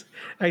because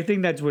I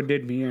think that's what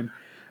did me in.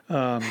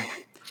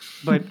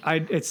 But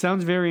it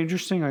sounds very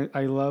interesting.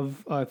 I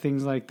love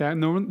things like that.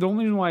 And the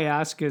only reason why I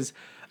ask is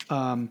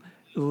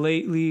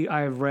lately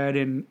I've read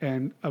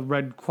and I've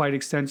read quite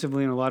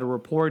extensively in a lot of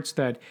reports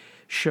that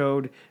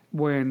showed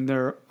when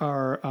there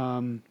are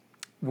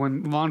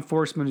when law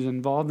enforcement is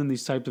involved in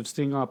these types of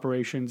sting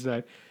operations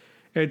that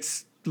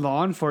it's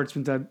law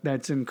enforcement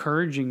that's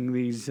encouraging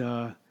these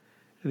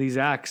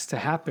acts to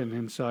happen.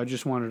 And so I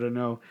just wanted to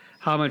know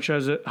how much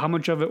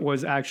of it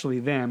was actually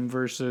them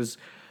versus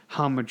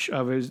how much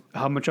of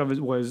it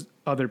was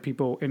other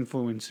people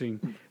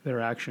influencing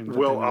their actions.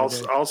 Well,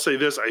 I'll say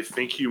this. I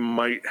think you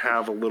might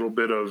have a little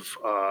bit of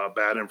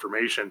bad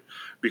information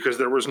because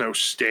there was no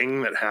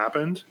sting that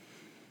happened.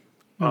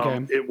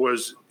 Okay. It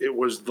was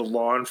the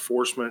law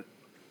enforcement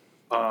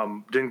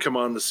didn't come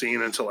on the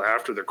scene until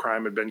after the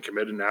crime had been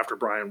committed and after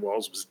Brian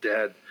Wells was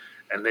dead,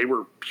 and they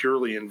were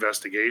purely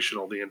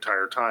investigational the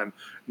entire time.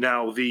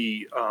 Now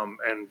the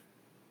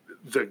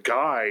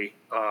guy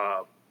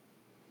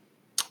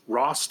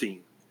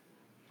Rothstein,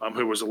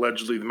 who was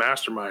allegedly the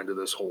mastermind of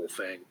this whole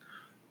thing,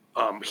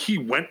 he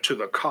went to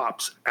the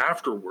cops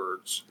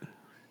afterwards,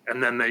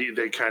 and then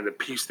they kind of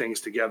pieced things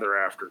together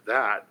after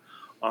that.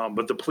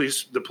 But the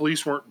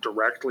police weren't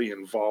directly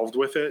involved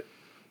with it.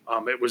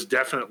 It was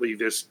definitely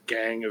this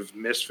gang of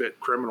misfit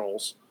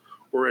criminals,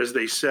 or as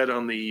they said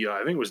on the I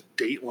think it was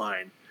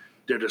Dateline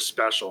did a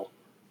special,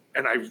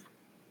 and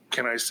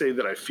can I say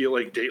that I feel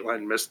like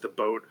Dateline missed the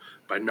boat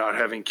by not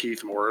having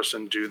Keith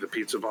Morrison do the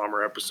Pizza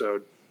Bomber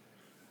episode?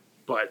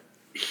 But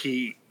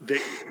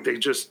they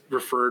just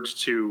referred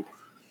to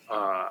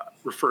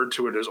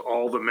it as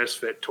all the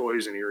misfit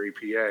toys in Erie,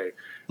 PA,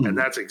 and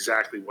that's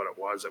exactly what it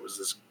was. It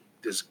was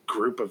this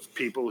group of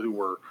people who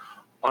were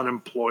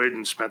unemployed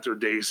and spent their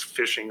days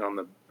fishing on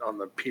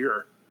the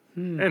pier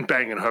and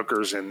banging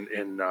hookers in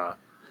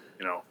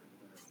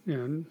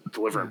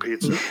delivering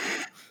pizza.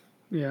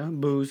 Yeah,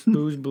 booze,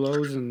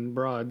 blows, and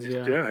broads.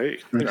 Yeah. Yeah, hey,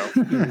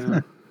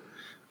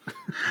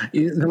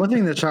 Yeah. The one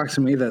thing that shocks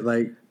me that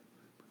like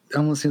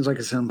almost seems like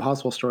it's an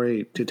impossible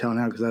story to tell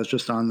now because I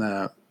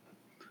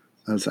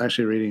was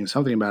actually reading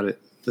something about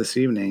it this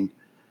evening.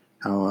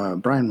 How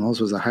Brian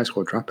Wells was a high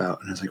school dropout,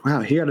 and I was like,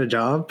 wow, he got a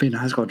job being a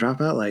high school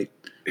dropout. Like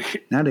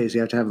nowadays,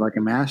 you have to have like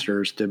a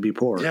master's to be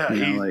poor. Yeah,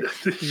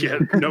 yeah,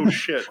 no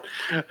shit.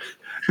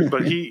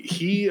 But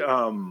he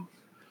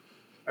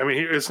I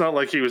mean, it's not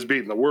like he was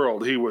beating the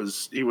world. He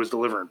was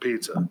delivering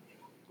pizza.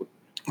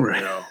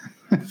 Right.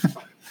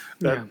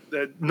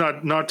 That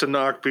not to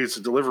knock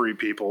pizza delivery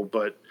people,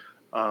 but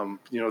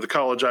the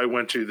college I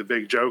went to, the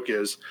big joke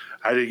is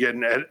how do you get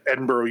an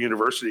Edinburgh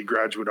University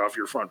graduate off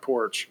your front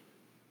porch,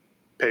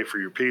 pay for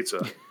your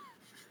pizza?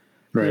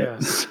 Right. Yeah.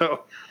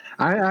 So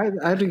I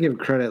have to give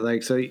credit.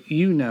 Like, so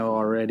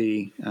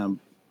already,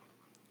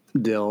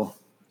 Dill,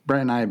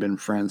 Brett and I have been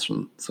friends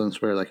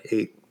since we were like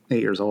eight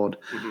years old.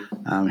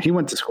 Mm-hmm. He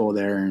went to school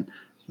there, and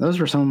those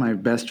were some of my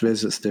best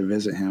visits to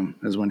visit him.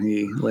 Is when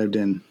he lived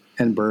in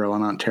Edinburgh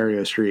on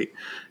Ontario Street.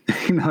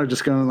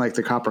 Just going like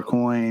the Copper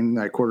Coin,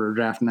 like quarter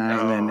draft night,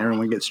 and then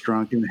everyone gets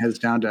drunk and heads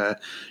down to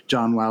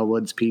John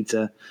Wildwood's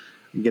Pizza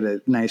and get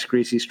a nice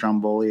greasy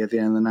stromboli at the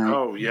end of the night.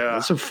 Oh yeah,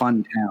 it's a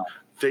fun town.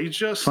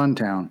 Fun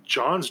town.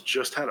 John's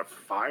just had a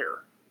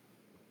fire.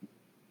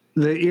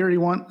 The Erie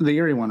one,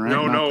 right?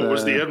 No, it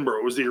was the Edinburgh.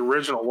 It was the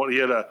original one. He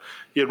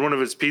had one of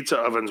his pizza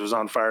ovens was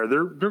on fire.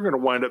 They're going to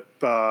wind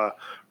up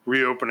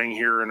reopening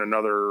here in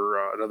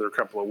another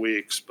couple of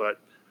weeks, but.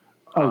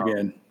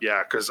 Good.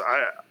 Yeah, because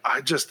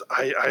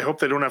I hope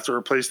they don't have to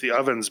replace the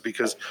ovens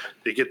because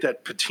they get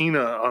that patina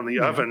on the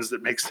ovens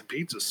that makes the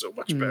pizza so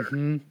much better.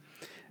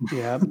 Mm-hmm.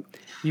 Yeah,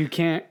 you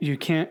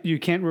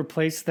can't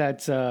replace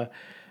that.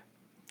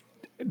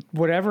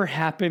 Whatever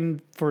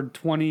happened for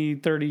 20,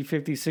 30,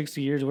 50,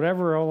 60 years,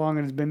 whatever how long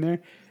it's been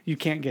there, you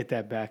can't get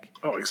that back.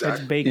 Oh, exactly.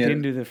 It's baked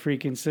into the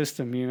freaking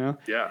system,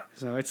 Yeah.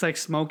 So it's like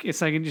smoke.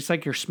 It's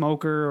like your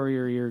smoker or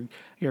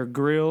your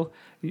grill.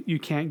 You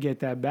can't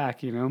get that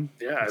back, Yeah,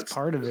 it's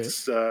part of it.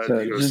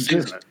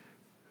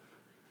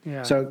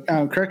 Yeah. So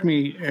correct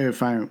me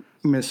if I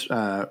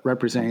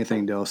misrepresent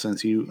anything, Dill,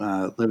 since you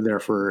lived there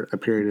for a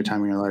period of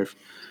time in your life.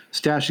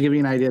 Stash, to give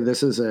you an idea,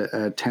 this is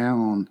a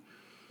town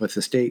with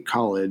a state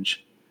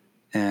college,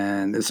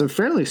 and it's a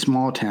fairly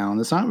small town.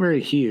 It's not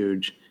very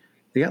huge.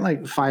 They got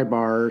like 5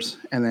 bars,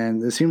 and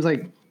then it seems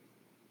like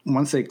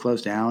once they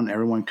close down,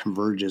 everyone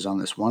converges on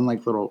this one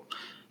like little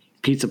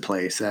pizza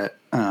place that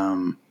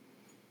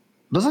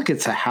looks like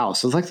it's a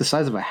house. It's like the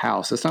size of a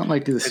house. It's not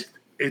like this.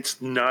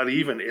 It's not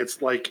even.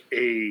 It's like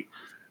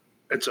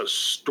it's a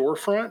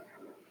storefront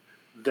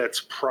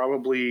that's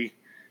probably,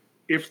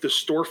 if the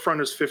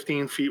storefront is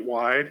 15 feet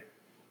wide,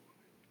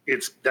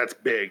 that's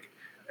big.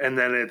 And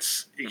then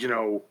it's,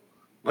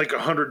 like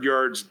 100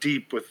 yards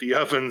deep with the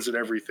ovens and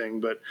everything.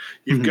 But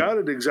you've got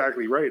it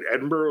exactly right.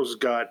 Edinburgh's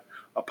got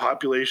a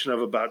population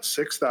of about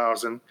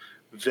 6,000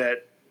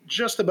 that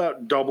just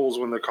about doubles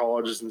when the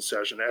college is in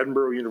session.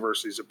 Edinburgh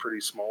University is a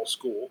pretty small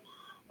school.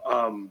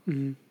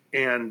 And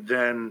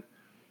then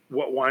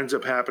what winds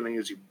up happening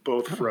is you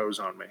both froze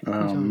on me.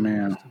 Oh,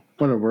 man.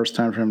 What a worse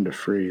time for him to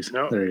freeze.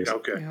 No, there he is.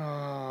 Okay.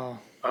 All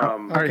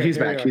right, he's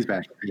back. He's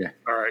back. Okay.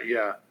 All right,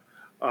 yeah.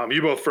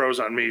 You both froze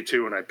on me,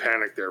 too, and I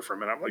panicked there for a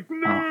minute. I'm like,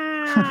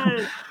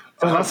 no!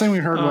 The last thing we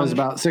heard was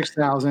about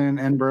 6,000.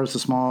 Edinburgh's a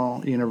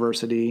small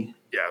university.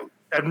 Yeah,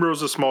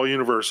 Edinburgh's a small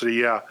university,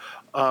 yeah.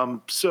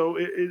 So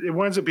it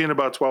winds up being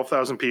about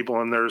 12,000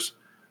 people, and there's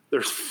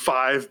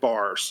 5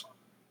 bars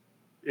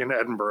in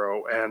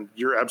Edinburgh, and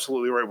you're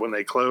absolutely right. When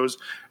they close,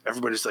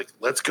 everybody's like,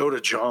 let's go to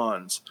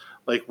John's.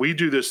 Like, we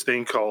do this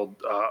thing called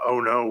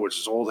Oh No, which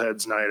is Old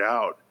Heads Night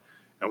Out,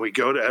 and we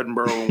go to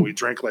Edinburgh and we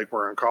drink like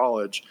we're in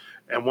college.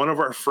 And one of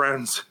our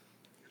friends,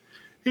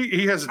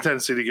 he has a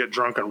tendency to get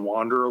drunk and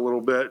wander a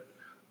little bit,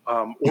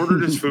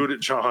 ordered his food at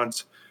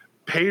John's,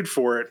 paid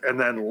for it, and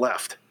then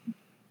left.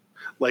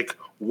 Like,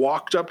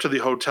 walked up to the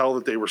hotel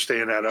that they were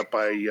staying at up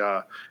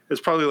by,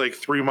 it's probably like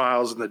 3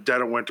 miles in the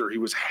dead of winter. He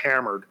was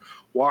hammered,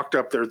 walked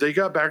up there. They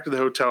got back to the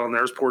hotel, and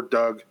there's poor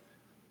Doug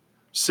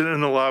sitting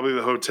in the lobby of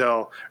the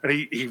hotel. And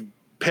he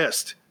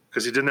pissed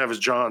because he didn't have his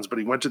John's, but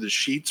he went to the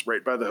Sheets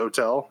right by the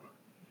hotel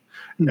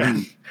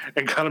and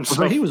got himself.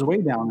 But he was way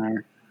down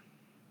there.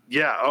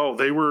 Yeah. Oh,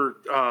 they were,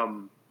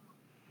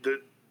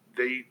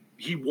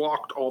 he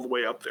walked all the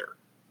way up there.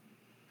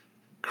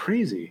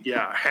 Crazy.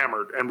 Yeah,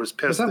 hammered and was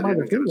pissed. That's out by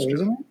the freeway,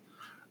 isn't it?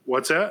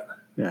 What's that?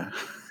 Yeah.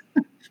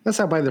 That's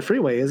out by the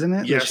freeway, isn't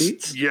it? Yes, the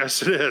Sheets?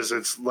 yes, it is.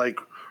 It's like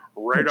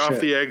right off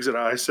the exit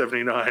of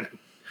I-79.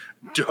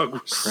 Doug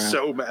was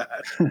so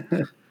mad.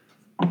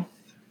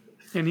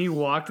 And he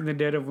walked in the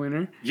dead of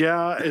winter.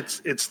 Yeah,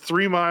 it's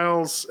 3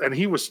 miles, and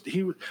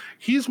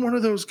he's one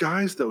of those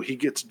guys though. He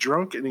gets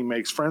drunk and he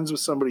makes friends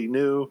with somebody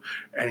new,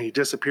 and he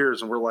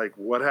disappears. And we're like,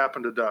 what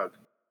happened to Doug?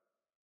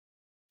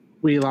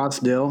 We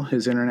lost Dill.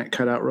 His internet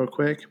cut out real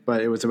quick,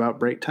 but it was about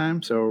break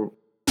time, so.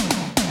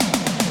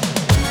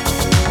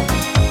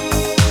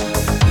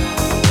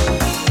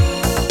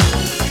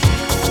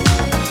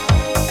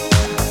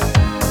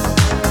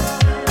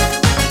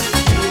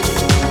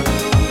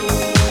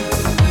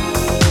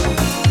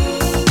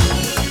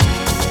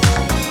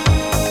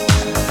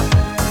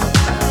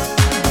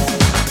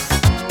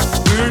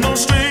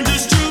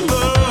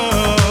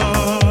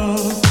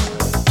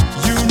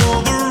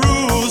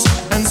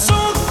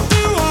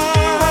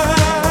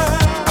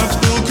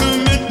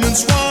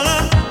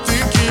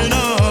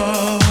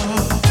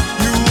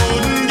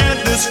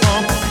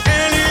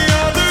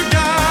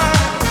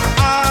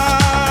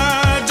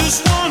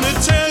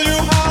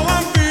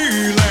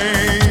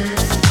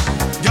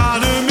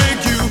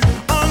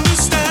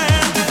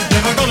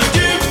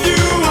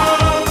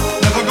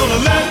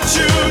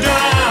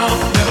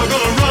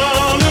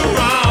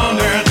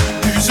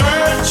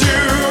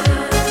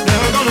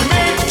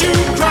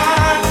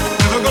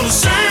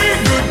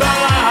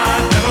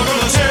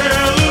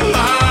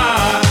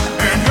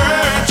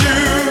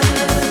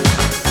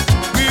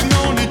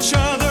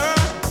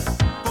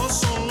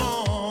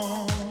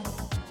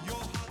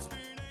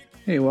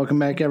 Hey, welcome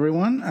back,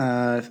 everyone.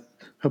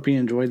 Hope you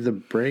enjoyed the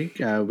break.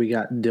 We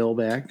got Dill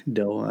back.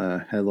 Dill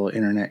had a little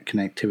internet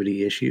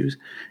connectivity issues,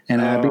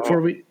 and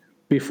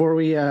before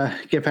we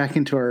get back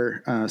into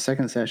our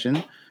second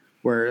session,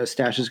 where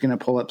Stash is going to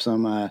pull up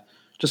some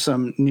just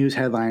some news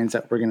headlines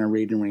that we're going to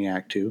read and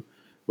react to,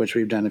 which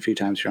we've done a few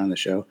times here on the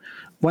show.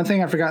 One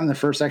thing I forgot in the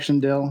first section,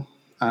 Dill,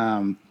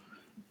 that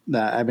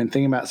I've been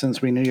thinking about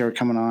since we knew you were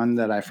coming on,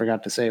 that I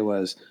forgot to say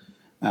was.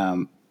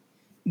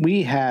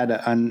 We had an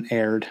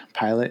unaired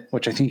pilot,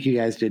 which I think you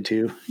guys did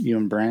too, you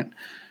and Brent.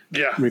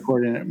 Yeah.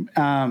 Recording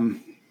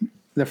it.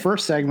 The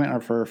first segment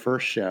of our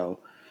first show,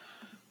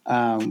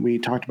 we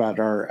talked about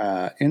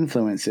our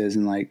influences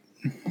and like,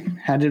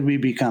 how did we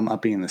become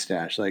Uppy in the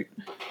Stash? Like,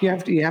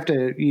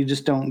 you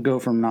just don't go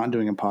from not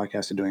doing a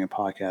podcast to doing a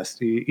podcast.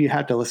 You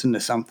have to listen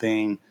to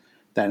something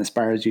that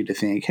inspires you to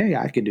think, hey,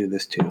 I could do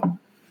this too.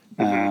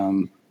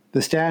 Mm-hmm.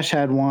 The Stash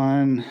had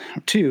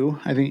two.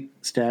 I think,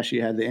 Stash,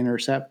 you had the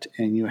Intercept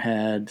and you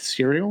had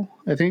Serial,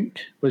 I think,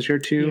 was your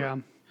two.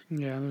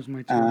 Yeah, those were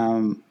my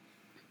two.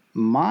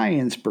 My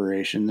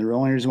inspiration, the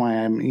only reason why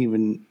I'm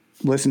even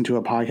listening to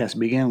a podcast to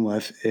begin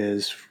with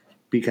is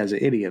because of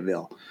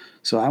Idiotville.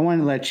 So I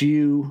want to let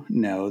you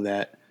know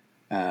that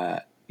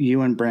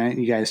you and Brent,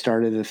 you guys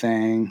started the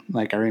thing.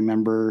 Like, I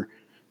remember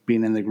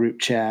being in the group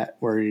chat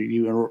where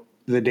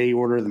the day you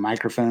ordered the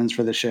microphones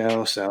for the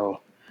show. So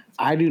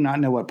I do not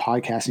know what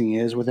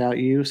podcasting is without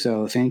you,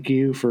 so thank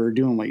you for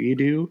doing what you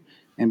do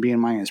and being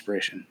my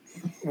inspiration.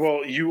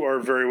 Well, you are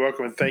very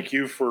welcome, and thank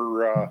you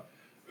for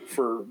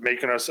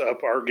making us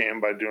up our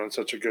game by doing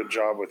such a good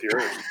job with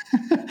yours.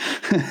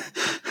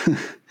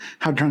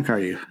 How drunk are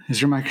you?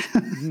 Is your mic?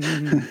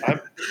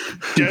 I'm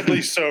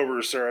deadly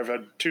sober, sir. I've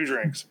had 2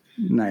 drinks.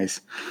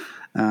 Nice.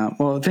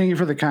 Well, thank you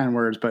for the kind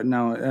words, but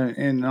no,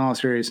 in all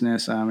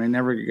seriousness, it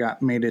never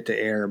made it to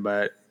air,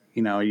 but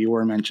you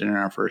were mentioned in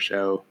our first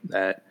show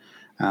that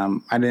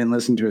I didn't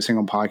listen to a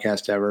single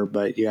podcast ever,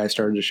 but you guys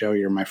started the show.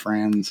 You're my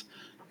friends,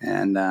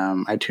 and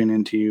I tune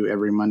into you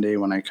every Monday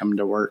when I come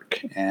to work,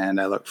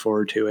 and I look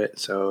forward to it.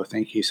 So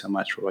thank you so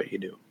much for what you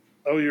do.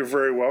 Oh, you're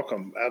very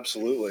welcome.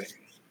 Absolutely.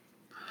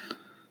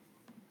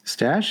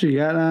 Stash, you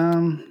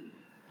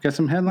got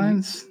some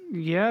headlines?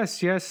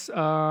 Yes.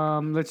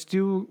 Let's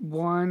do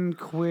one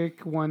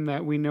quick one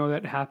that we know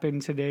that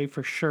happened today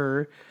for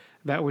sure.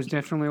 That was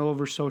definitely all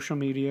over social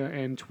media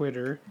and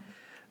Twitter.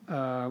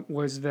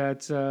 Was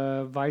that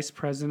Vice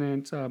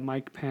President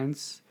Mike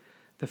Pence,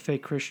 the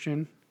fake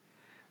Christian,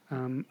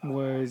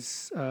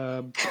 was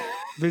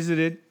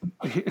visited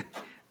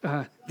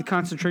the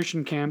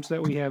concentration camps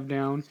that we have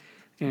down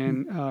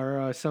in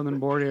our southern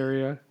border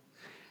area.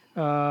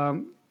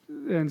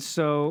 And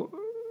so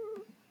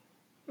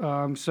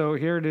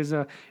here it is,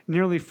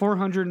 nearly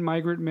 400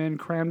 migrant men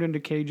crammed into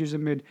cages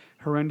amid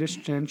horrendous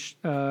stench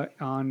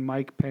on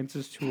Mike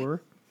Pence's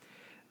tour.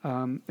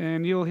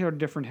 And you'll hear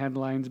different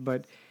headlines,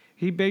 but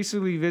he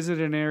basically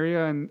visited an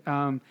area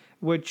and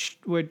which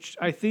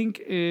I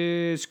think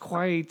is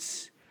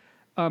quite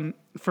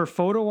for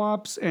photo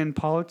ops and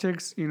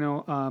politics,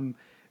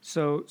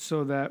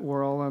 so that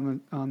we're all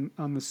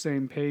on the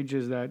same page.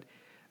 Is that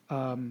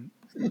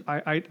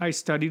I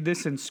studied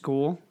this in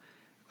school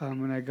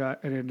when I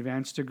got an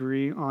advanced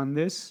degree on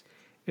this.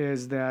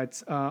 Is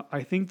that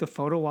I think the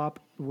photo op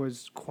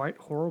was quite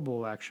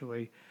horrible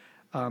actually,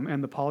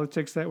 and the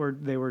politics that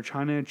they were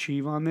trying to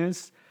achieve on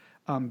this.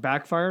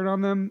 Backfired on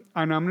them.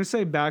 And I'm going to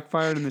say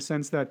backfired in the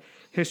sense that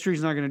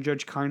history's not going to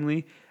judge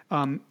kindly.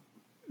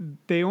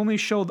 They only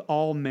showed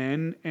all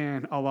men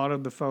and a lot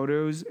of the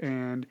photos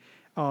and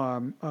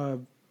of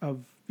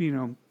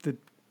the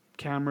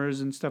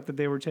cameras and stuff that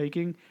they were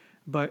taking,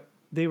 but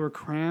they were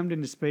crammed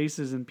into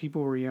spaces and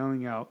people were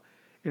yelling out,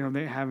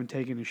 they haven't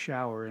taken a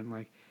shower in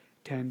like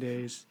 10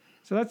 days.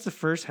 So that's the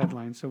first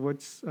headline. So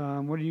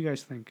what do you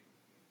guys think?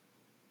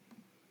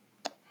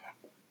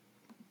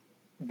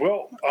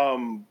 Well,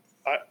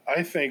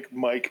 I think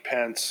Mike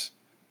Pence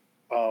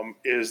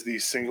is the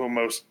single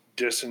most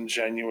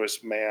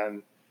disingenuous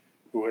man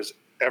who has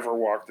ever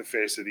walked the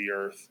face of the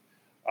earth.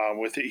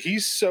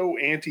 He's so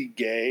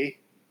anti-gay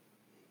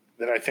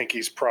that I think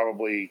he's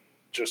probably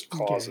just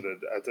closeted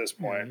at this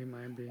point. Yeah, he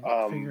might be.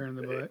 Finger in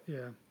the butt.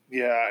 Yeah.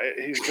 Yeah,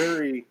 he's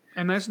very.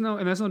 And that's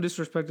no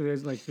disrespect to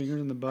his like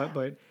fingers in the butt,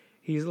 but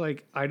he's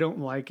like, I don't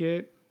like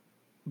it,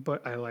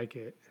 but I like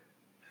it.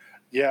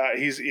 Yeah,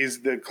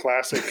 he's the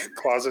classic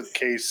closet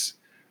case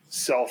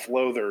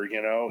self-loather.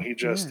 He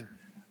just.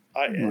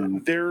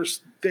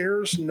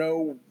 There's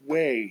no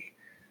way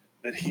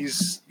that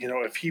he's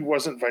if he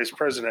wasn't vice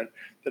president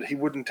that he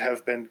wouldn't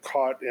have been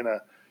caught in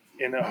a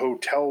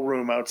hotel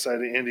room outside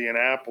of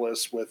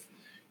Indianapolis with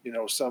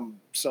some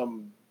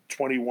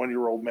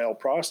 21-year-old male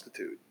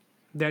prostitute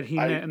that he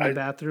met in the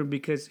bathroom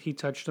because he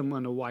touched him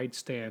on a wide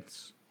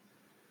stance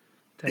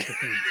type of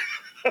thing.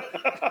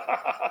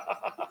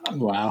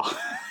 Wow.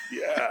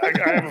 Yeah, I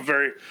have a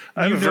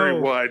very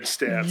wide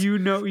stance. You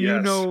know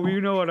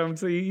what I'm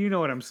saying. You know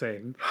what I'm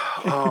saying.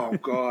 Oh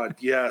God,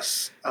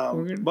 yes.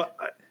 But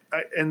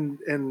I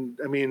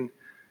mean,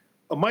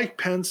 Mike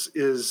Pence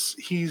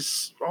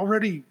he's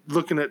already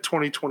looking at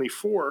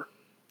 2024,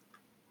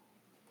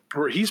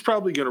 or he's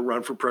probably going to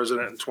run for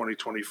president in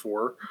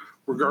 2024,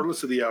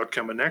 regardless of the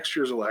outcome of next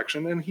year's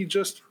election, and he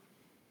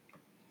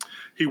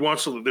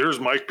wants to.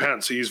 There's Mike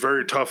Pence. He's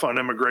very tough on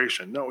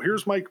immigration. No,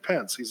 here's Mike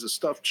Pence. He's a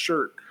stuffed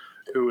shirt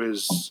who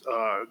is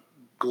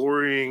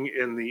glorying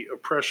in the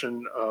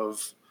oppression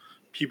of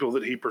people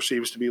that he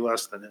perceives to be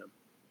less than him.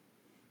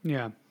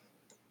 Yeah.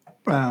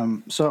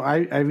 So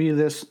I view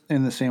this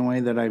in the same way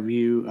that I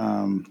view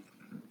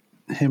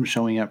him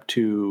showing up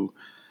to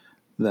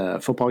the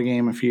football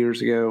game a few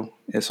years ago.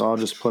 It's all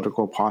just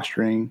political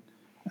posturing.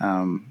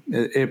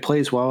 It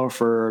plays well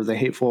for the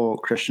hateful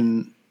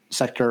Christian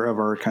sector of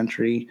our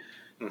country.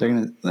 They're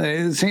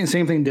gonna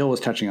same thing Dill was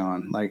touching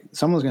on. Like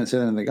someone's gonna sit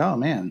there and think, oh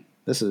man,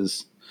 this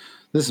is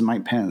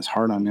Mike Pence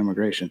hard on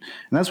immigration,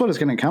 and that's what it's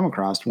going to come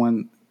across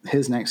when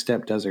his next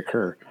step does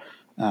occur.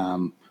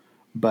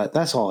 But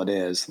that's all it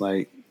is.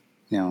 Like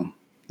the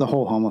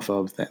whole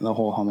homophobe thing, the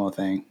whole homo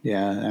thing.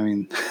 Yeah, I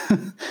mean,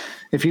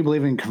 if you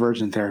believe in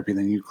conversion therapy,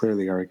 then you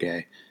clearly are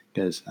gay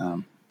because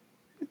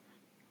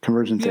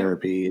conversion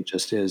therapy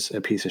just is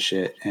a piece of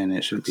shit and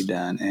it shouldn't be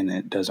done and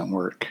it doesn't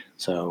work.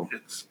 So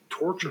it's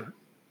torture.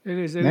 It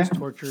is. It is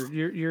torture.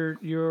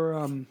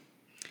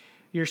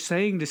 You're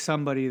saying to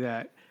somebody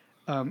that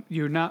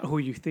you're not who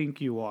you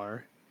think you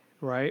are,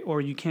 right? Or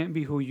you can't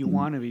be who you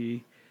want to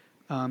be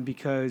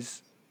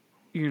because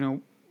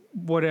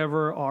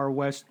whatever our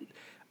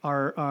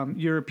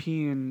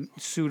European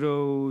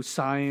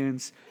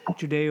pseudoscience,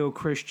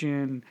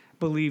 Judeo-Christian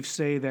beliefs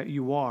say that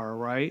you are,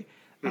 right?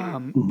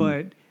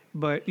 But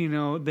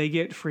they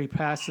get free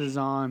passes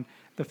on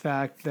the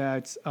fact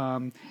that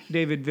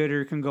David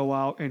Vitter can go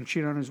out and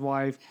cheat on his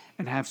wife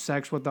and have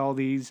sex with all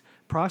these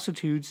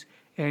prostitutes,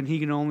 and he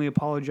can only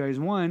apologize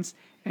once,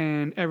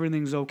 and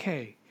everything's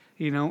okay,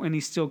 and he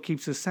still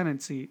keeps his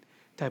Senate seat,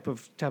 type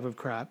of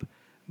crap.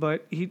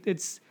 But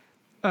his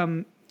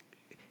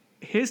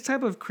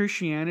type of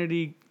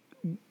Christianity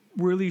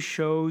really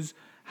shows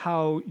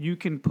how you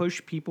can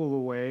push people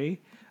away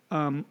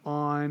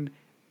on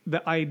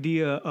the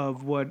idea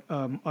of what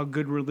a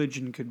good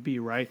religion could be,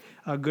 right?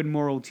 Good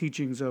moral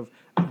teachings of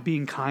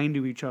being kind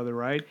to each other,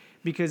 right?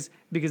 Because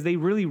they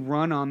really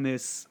run on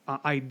this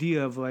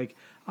idea of like,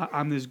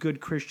 I'm this good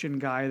Christian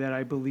guy that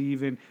I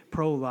believe in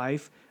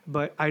pro-life,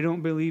 but I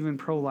don't believe in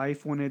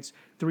pro-life when it's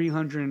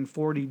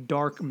 340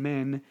 dark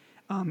men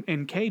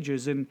in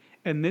cages. And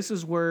this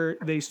is where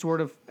they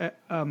sort of,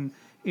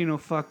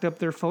 fucked up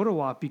their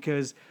photo op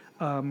because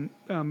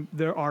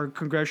there are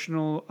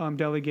congressional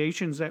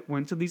delegations that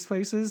went to these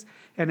places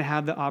and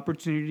had the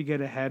opportunity to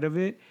get ahead of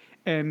it,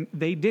 and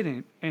they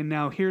didn't. And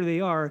now here they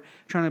are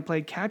trying to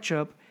play catch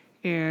up,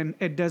 and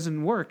it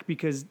doesn't work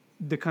because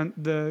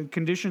the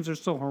conditions are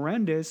so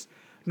horrendous.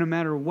 No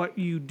matter what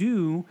you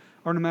do,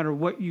 or no matter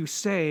what you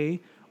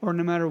say, or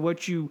no matter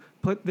what you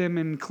put them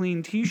in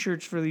clean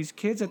T-shirts for these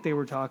kids that they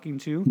were talking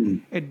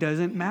to, it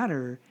doesn't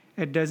matter.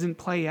 It doesn't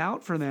play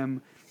out for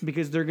them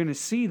because they're going to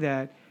see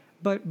that.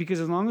 But because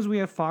as long as we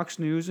have Fox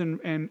News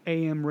and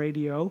AM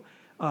radio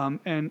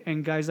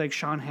and guys like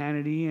Sean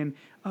Hannity and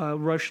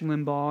Rush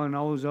Limbaugh and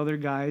all those other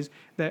guys,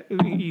 that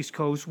East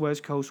Coast,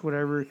 West Coast,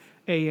 whatever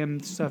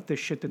AM stuff, the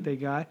shit that they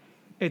got,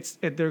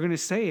 they're going to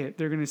say it.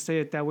 They're going to say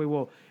it that way.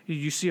 Well,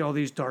 you see all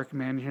these dark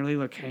men here, they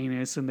look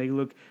heinous and they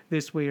look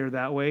this way or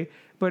that way.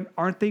 But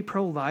aren't they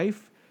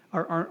pro-life?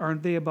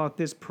 Aren't they about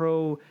this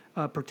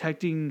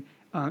protecting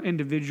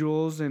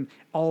individuals and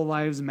all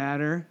lives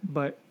matter,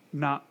 but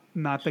not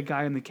the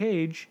guy in the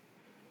cage,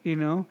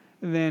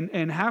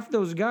 and half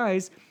those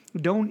guys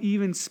don't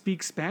even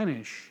speak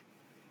Spanish.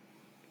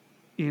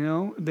 You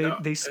know, No,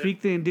 they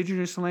speak the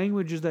indigenous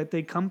languages that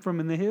they come from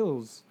in the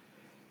hills.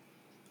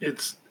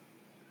 it's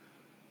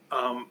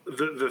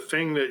the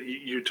thing that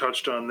you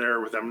touched on there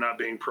with them not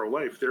being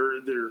pro-life.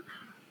 The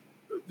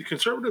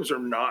conservatives are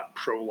not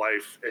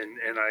pro-life,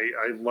 and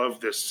I love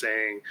this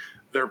saying.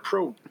 They're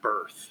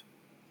pro-birth.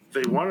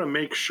 They want to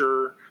make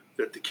sure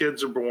that the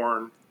kids are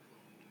born,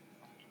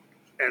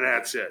 and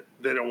that's it.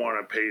 They don't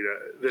want to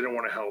They don't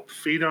want to help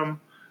feed them.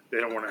 They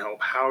don't want to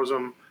help house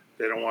them.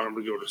 They don't want them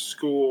to go to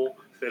school.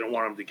 They don't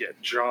want them to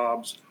get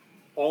jobs.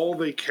 All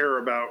they care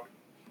about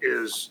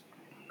is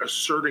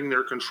asserting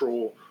their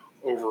control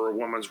over a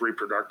woman's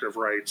reproductive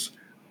rights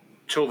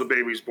till the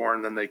baby's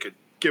born. Then they could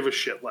give a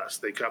shit less.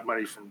 They cut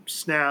money from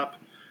SNAP.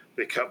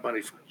 They cut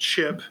money from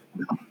CHIP.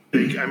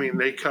 They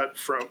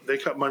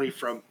cut money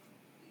from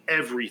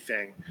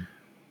everything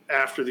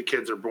after the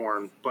kids are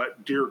born.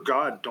 But dear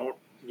God, don't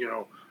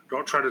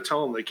try to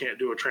tell them they can't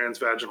do a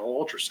transvaginal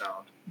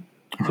ultrasound.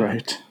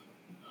 Right.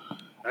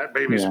 That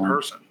baby's a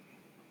person.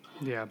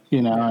 Yeah.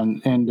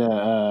 And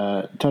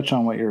touch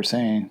on what you were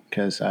saying,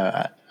 because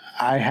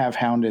I have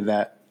hounded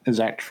that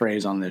exact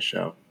phrase on this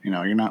show.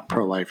 You're not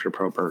pro-life, you're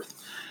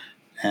pro-birth.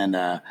 And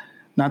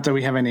not that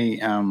we have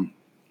any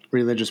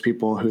religious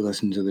people who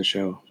listen to the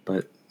show,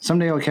 but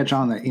someday I'll catch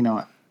on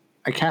that,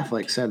 a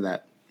Catholic said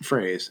that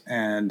phrase.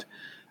 And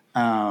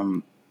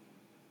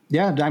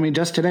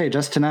just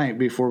tonight,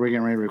 before we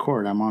get ready to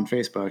record, I'm on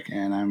Facebook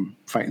and I'm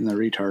fighting the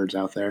retards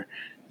out there.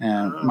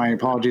 And my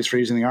apologies for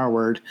using the R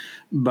word,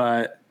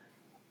 but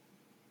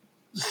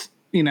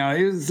it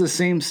was the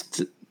same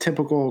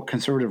typical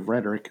conservative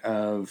rhetoric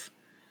of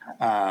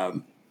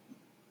the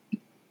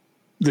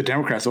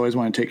Democrats always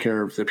want to take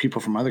care of the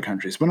people from other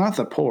countries, but not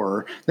the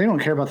poor. They don't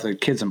care about the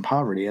kids in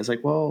poverty. I was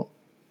like, well,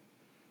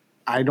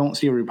 I don't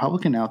see a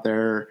Republican out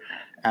there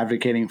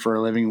advocating for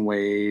a living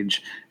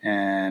wage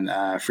and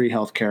free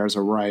health care as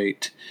a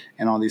right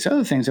and all these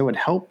other things that would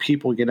help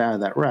people get out of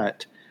that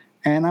rut.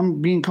 And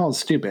I'm being called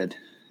stupid.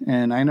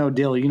 And I know,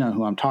 Dale, you know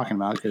who I'm talking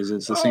about because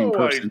it's the same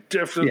person. I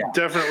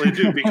definitely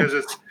do, because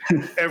it's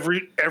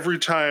every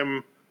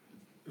time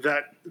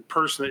that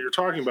person that you're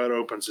talking about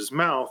opens his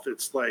mouth,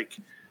 it's like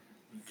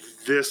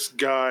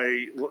guys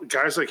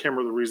like him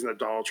are the reason that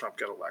Donald Trump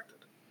got elected.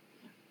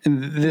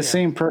 And the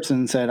same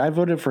person said, I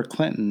voted for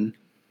Clinton,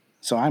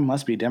 so I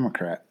must be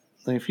Democrat.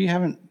 Like, if you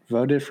haven't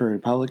voted for a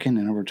Republican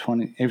in over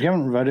 20, if you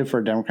haven't voted for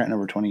a Democrat in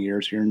over 20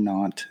 years, you're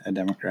not a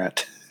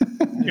Democrat.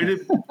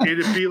 It'd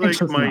be like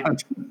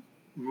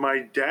my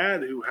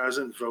dad, who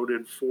hasn't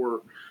voted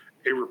for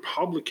a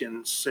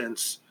Republican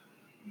since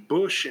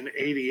Bush in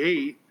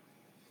 '88,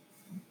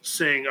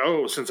 saying,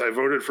 "Oh, since I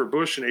voted for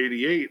Bush in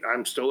 '88,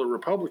 I'm still a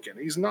Republican."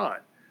 He's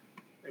not.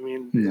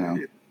 There's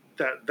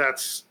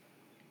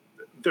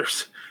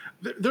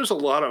a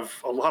lot of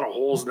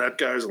holes in that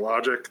guy's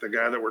logic. The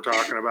guy that we're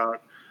talking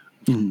about,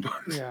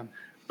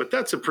 but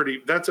that's a pretty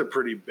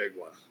big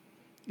one.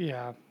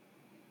 Yeah.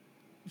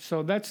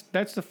 So that's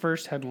the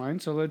first headline.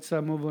 So let's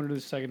move on to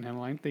the second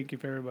headline. Thank you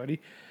for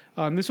everybody.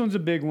 This one's a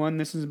big one.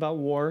 This is about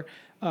war.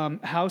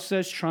 House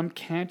says Trump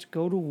can't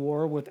go to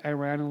war with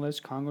Iran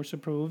unless Congress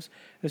approves.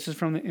 This is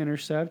from The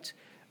Intercept.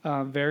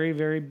 Very,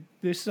 very.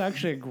 This is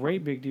actually a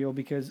great big deal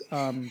because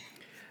the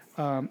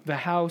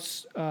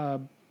House,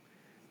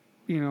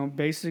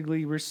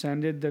 basically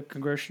rescinded the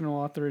congressional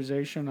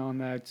authorization on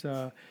that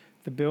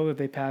the bill that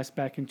they passed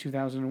back in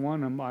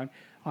 2001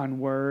 on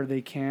where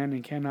they can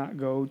and cannot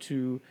go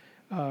to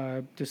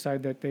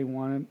decide that they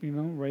want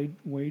to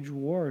wage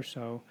war.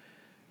 So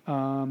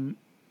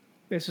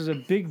this is a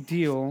big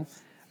deal.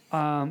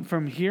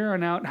 From here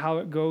on out, how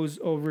it goes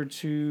over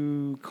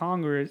to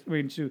Congress,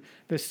 to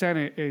the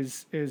Senate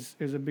is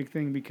a big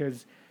thing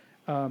because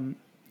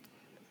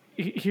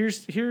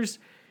here's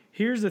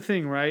the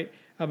thing, right,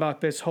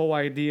 about this whole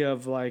idea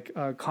of like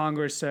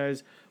Congress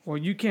says, well,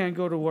 you can't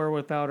go to war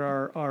without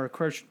our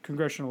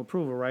congressional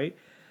approval, right?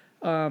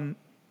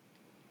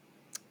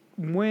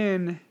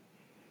 When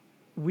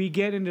we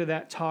get into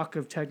that talk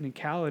of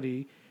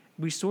technicality,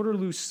 we sort of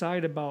lose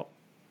sight about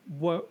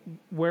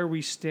where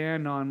we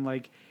stand on,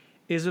 like,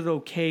 is it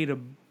okay to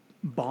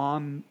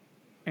bomb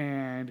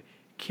and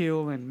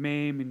kill and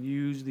maim and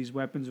use these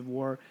weapons of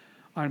war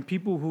on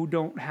people who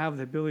don't have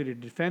the ability to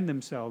defend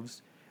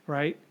themselves,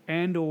 right?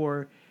 And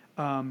or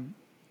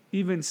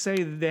even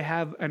say that they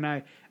have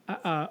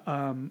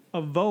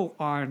a vote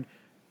on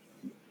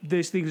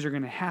these things are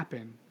going to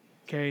happen,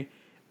 okay?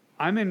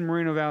 I'm in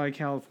Moreno Valley,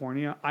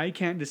 California. I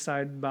can't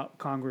decide about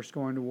Congress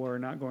going to war or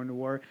not going to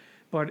war.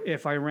 But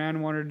if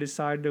Iran wanted to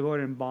decide to go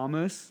ahead and bomb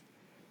us,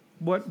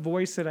 what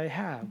voice did I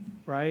have,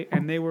 right?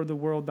 And they were the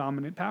world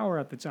dominant power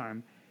at the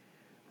time.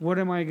 What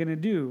am I going to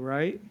do,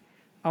 right?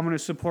 I'm going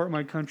to support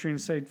my country and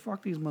say,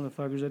 fuck these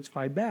motherfuckers, let's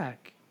fight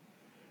back.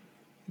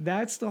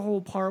 That's the whole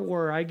part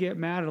where I get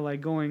mad at,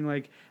 like, going,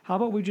 like, how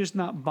about we just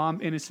not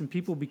bomb innocent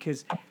people?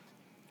 Because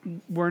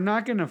we're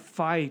not going to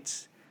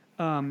fight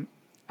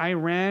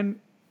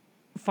Iran.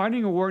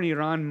 Fighting a war in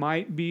Iran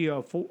might be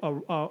a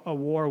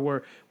war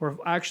where we're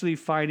actually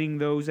fighting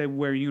those that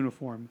wear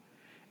uniform.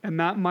 And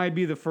that might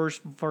be the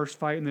first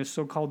fight in this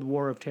so-called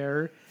war of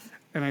terror.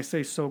 and I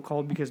say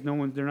so-called because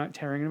they're not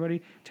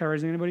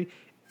terrorizing anybody,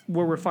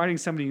 where we're fighting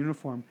somebody in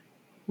uniform.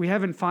 We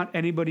haven't fought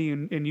anybody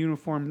in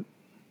uniform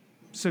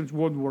since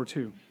World War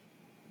II.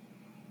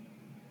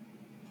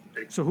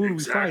 So who are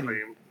we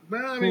fighting?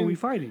 Well, I Who are mean, we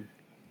fighting?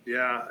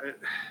 yeah,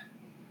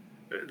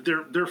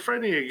 they're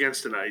fighting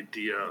against an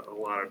idea a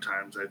lot of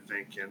times, I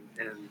think,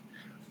 and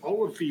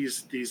all of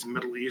these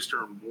Middle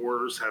Eastern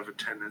wars have a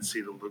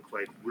tendency to look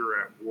like we're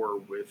at war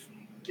with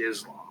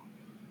Islam,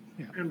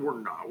 and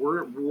we're not.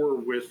 We're at war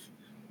with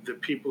the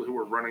people who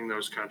are running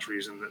those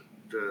countries and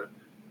the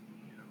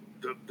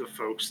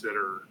folks that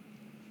are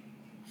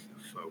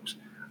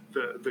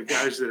the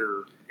guys that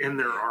are in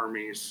their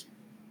armies,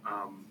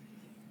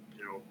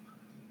 you know,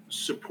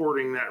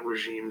 supporting that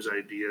regime's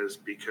ideas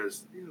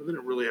because they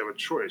don't really have a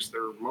choice.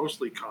 They're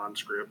mostly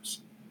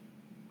conscripts,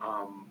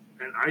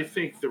 and I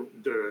think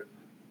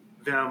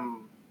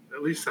them,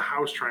 at least the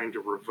House, trying to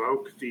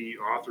revoke the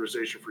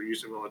authorization for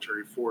use of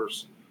military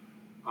force.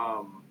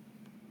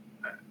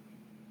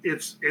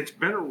 It's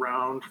been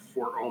around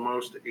for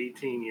almost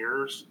 18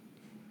 years.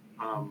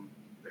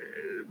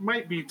 It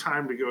might be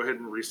time to go ahead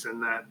and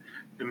rescind that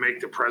and make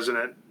the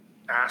president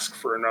ask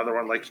for another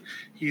one. Like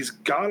he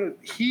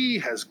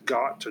has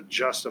got to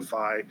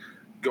justify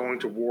going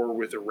to war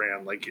with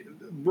Iran. Like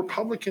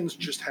Republicans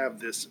just have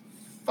this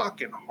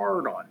fucking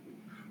hard on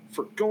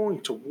for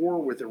going to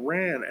war with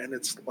Iran, and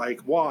it's like,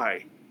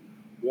 why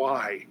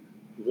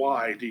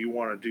do you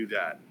want to do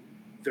that?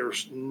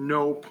 There's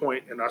no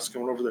point in us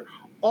going over there.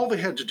 All they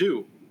had to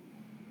do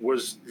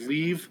was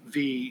leave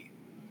the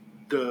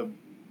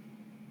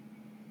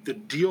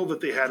deal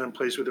that they had in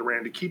place with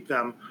Iran to keep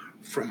them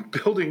from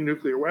building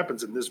nuclear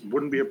weapons, and this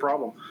wouldn't be a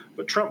problem.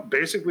 But Trump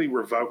basically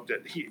revoked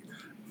it.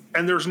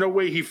 And there's no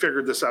way he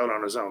figured this out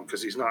on his own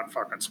because he's not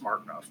fucking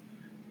smart enough.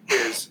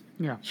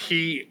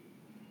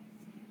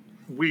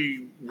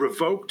 We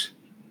revoked,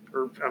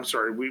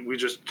 we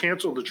just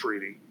canceled the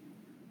treaty,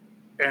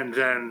 and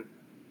then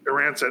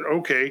Iran said,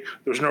 okay,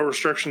 there's no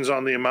restrictions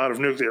on the amount of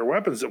nuclear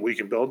weapons that we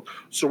can build,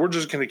 so we're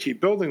just going to keep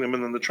building them.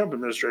 And then the Trump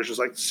administration is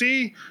like,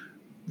 see,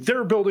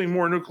 they're building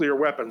more nuclear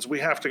weapons. We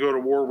have to go to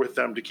war with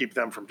them to keep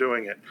them from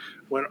doing it.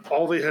 When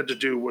all they had to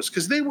do was,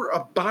 because they were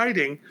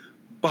abiding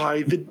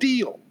by the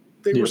deal.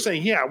 They were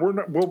saying, yeah,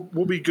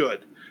 we'll be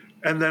good.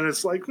 And then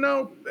it's like,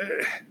 no,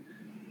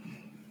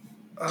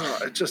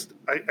 I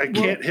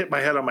can't hit my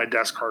head on my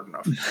desk hard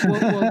enough.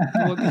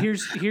 Well,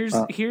 here's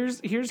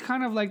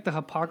kind of like the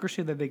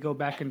hypocrisy that they go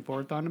back and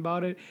forth on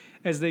about it,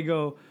 as they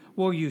go,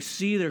 well, you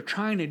see, they're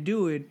trying to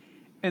do it,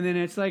 and then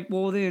it's like,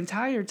 well, the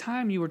entire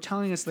time you were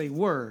telling us they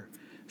were.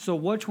 So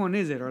which one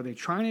is it? Are they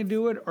trying to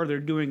do it, or they're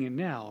doing it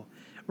now,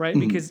 right?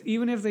 Mm-hmm. Because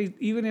even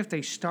if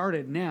they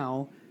started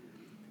now,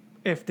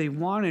 if they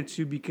wanted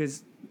to,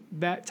 because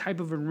that type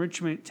of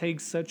enrichment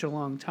takes such a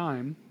long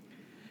time.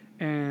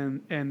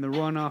 And the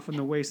runoff and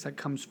the waste that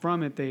comes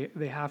from it,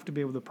 they have to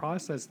be able to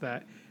process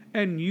that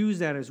and use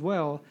that as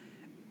well.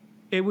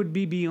 It would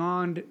be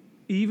beyond,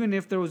 even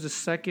if there was a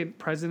second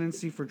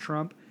presidency for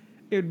Trump,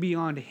 it would be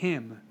beyond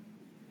him.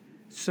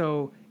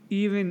 So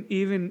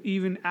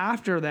even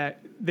after that,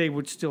 they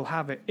would still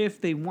have it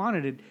if they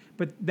wanted it.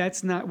 But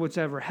that's not what's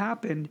ever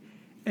happened,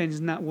 and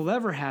is not will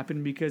ever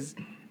happen, because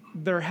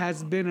there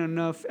has been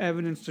enough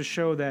evidence to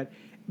show that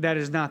that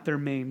is not their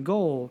main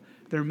goal.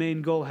 Their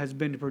main goal has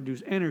been to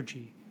produce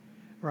energy,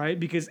 right?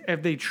 Because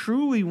if they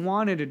truly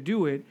wanted to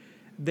do it,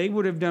 they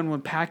would have done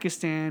what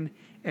Pakistan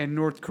and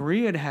North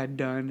Korea had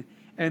done,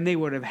 and they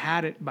would have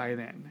had it by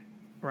then,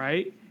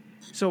 right?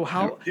 So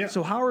how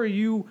are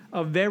you,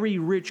 a very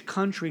rich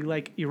country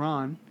like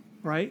Iran,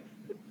 right?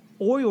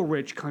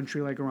 Oil-rich country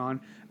like Iran,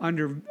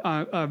 under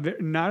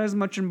not as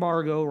much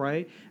embargo,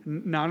 right?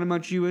 Not as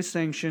much U.S.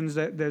 sanctions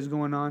that's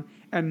going on,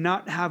 and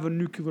not have a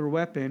nuclear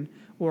weapon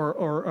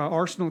or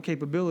arsenal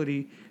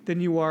capability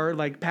than you are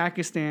like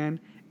Pakistan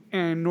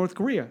and North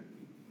Korea.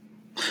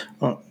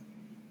 Well,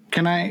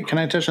 can I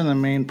touch on the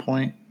main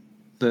point,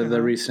 the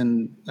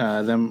rescind,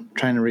 them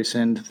trying to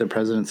rescind the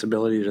president's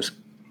ability to just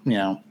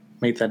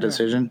make that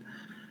decision?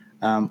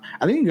 I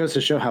think it goes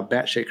to show how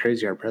batshit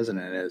crazy our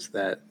president is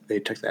that they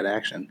took that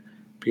action,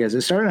 because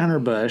it started Hunter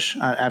Bush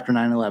after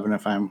 9/11,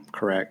 if I'm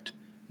correct,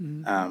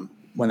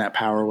 when that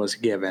power was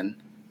given.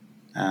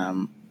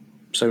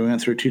 So we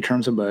went through 2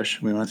 terms of Bush.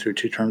 We went through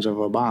 2 terms of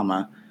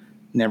Obama.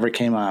 Never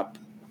came up.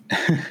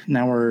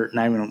 Now we're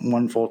not even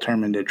 1 full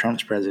term into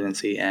Trump's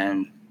presidency,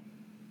 and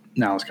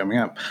now it's coming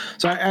up.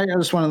 So I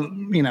just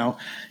want to,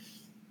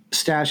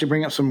 Stash, you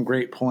bring up some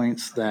great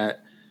points that's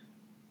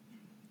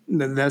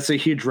a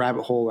huge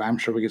rabbit hole I'm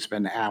sure we could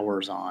spend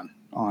hours on,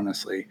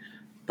 honestly.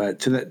 But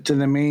to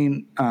the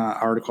main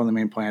article and the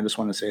main point, I just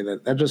want to say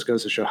that just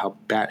goes to show how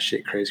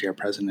batshit crazy our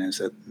president is,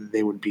 that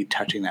they would be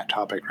touching that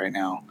topic right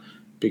now,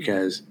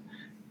 because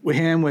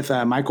with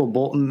Michael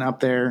Bolton up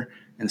there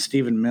and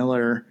Stephen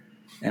Miller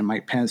and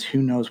Mike Pence,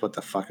 who knows what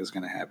the fuck is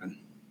going to happen?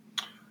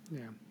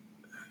 Yeah,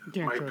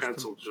 Mike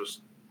Pence will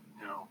just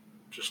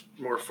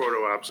more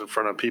photo ops in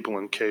front of people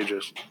in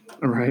cages.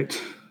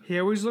 Right. He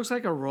always looks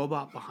like a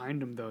robot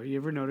behind him, though. You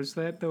ever notice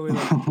that, though?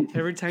 Like,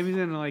 every time he's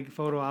in a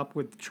photo op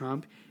with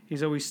Trump,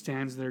 he's always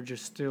stands there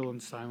just still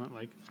and silent,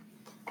 like,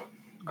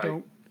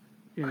 don't,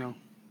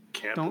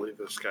 Can't don't. believe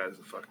this guy's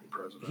the fucking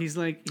president. He's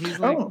like,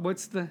 Oh.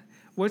 what's that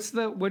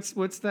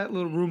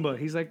little Roomba?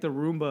 He's like the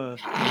Roomba.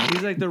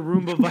 He's like the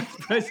Roomba vice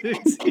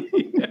presidency.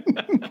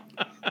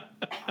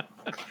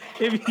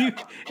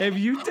 If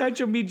you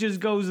touch him, he just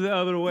goes the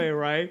other way,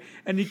 right?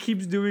 And he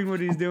keeps doing what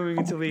he's doing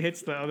until he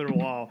hits the other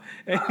wall,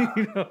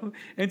 and,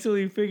 until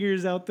he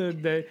figures out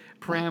the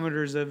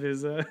parameters of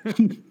his.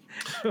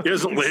 He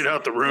hasn't laid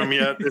out the room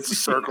yet. It's a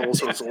circle,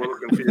 so it's a little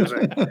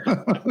confusing.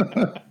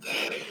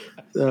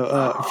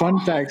 So, fun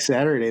fact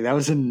Saturday, that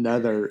was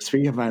another,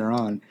 speaking of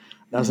Iran,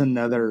 that was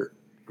another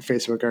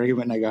Facebook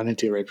argument I got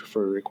into right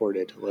before we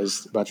recorded,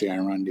 was about the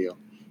Iran deal.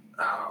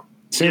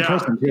 Same Yeah.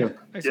 person, too.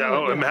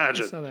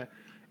 Imagine. I saw that.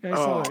 Yeah, I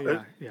saw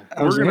that. Yeah.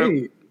 I was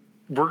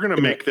We're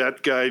gonna make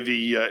that guy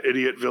the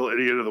Idiotville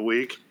Idiot of the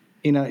Week.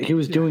 he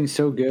was doing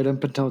so good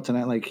up until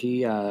tonight. Like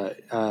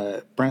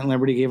Brent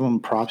Liberty gave him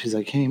props. He's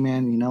like, hey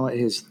man, you know what?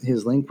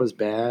 His link was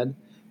bad,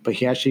 but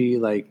he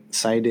actually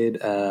cited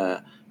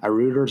a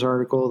Reuters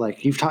article.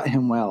 Like, you've taught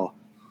him well.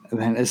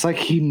 And then it's like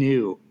he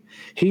knew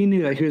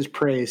that he was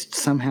praised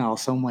somehow,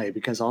 some way,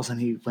 because all of a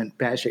sudden he went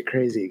batshit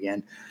crazy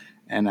again.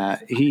 And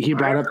he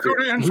brought up Go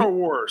to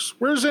InfoWars.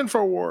 Where's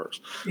InfoWars?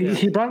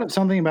 he brought up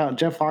something about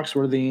Jeff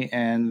Foxworthy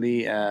and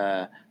the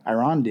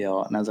Iran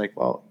deal, and I was like,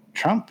 well,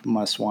 Trump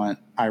must want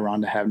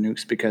Iran to have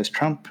nukes because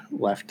Trump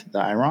left the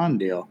Iran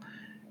deal.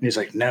 And he's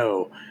like,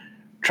 no,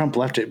 Trump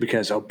left it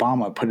because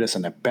Obama put us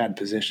in a bad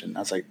position.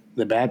 I was like,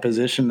 the bad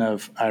position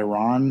of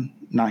Iran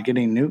not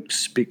getting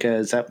nukes,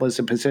 because that was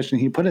the position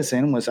he put us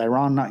in, was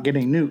Iran not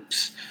getting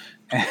nukes.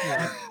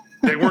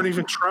 They weren't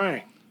even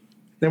trying.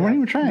 They weren't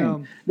even trying.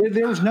 No.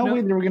 There was no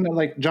way they were going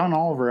to, John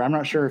Oliver. I'm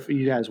not sure if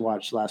you guys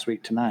watched Last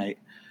Week Tonight,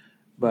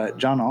 but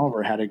John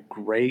Oliver had a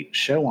great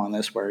show on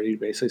this where he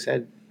basically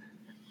said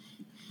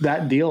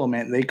that deal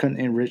meant they couldn't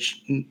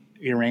enrich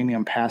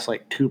uranium past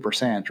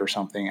 2% or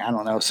something. I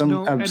don't know. Some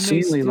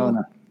obscenely low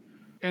number.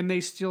 And they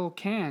still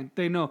can't.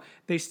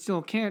 They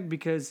still can't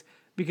because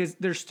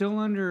they're still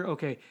under.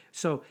 Okay,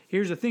 so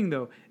here's the thing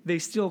though. They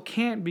still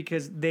can't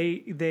because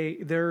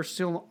they're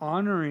still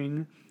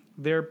honoring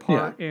their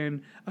part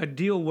in a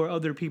deal where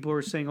other people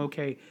are saying,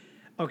 okay,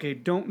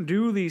 don't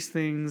do these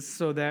things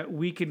so that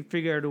we can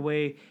figure out a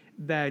way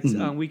that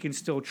we can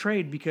still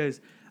trade,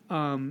 because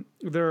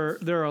there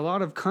are a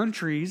lot of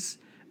countries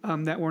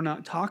that we're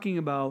not talking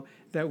about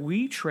that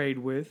we trade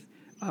with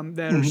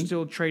that are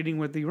still trading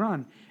with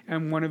Iran.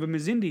 And one of them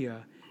is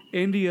India.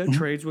 India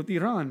trades with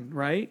Iran,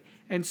 right?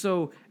 And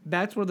so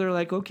that's where they're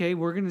like, okay,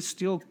 we're going to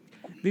still...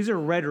 These are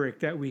rhetoric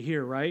that we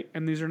hear, right?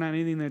 And these are not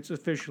anything that's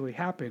officially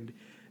happened.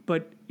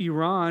 But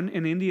Iran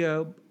and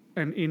India...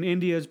 And in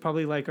India is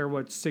probably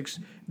our sixth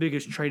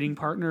biggest trading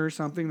partner or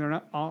something. They're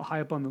not all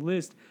high up on the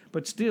list,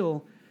 but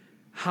still,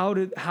 how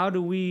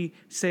do we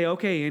say,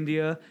 okay,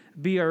 India,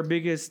 be our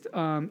biggest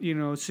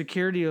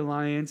security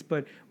alliance,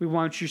 but we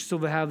want you still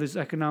to have this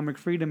economic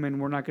freedom,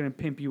 and we're not going to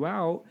pimp you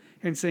out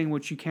and saying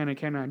what you can and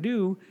cannot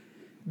do.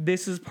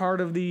 This is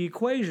part of the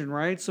equation,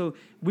 right? So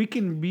we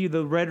can be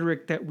the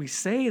rhetoric that we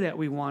say that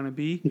we want to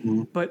be,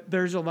 but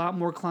there's a lot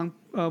more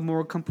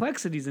more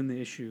complexities in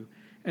the issue.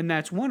 And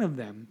that's one of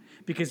them,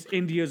 because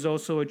India is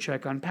also a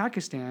check on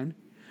Pakistan,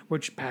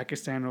 which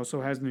Pakistan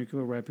also has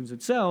nuclear weapons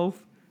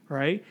itself,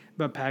 right?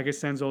 But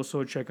Pakistan's also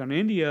a check on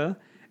India.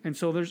 And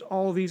so there's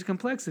all these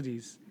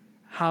complexities.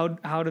 How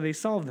do they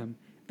solve them?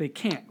 They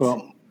can't.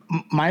 Well,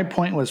 my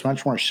point was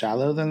much more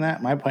shallow than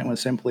that. My point was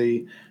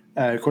simply,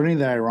 according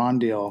to the Iran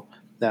deal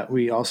that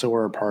we also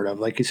were a part of,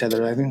 like you said,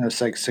 I think there's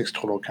 6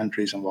 total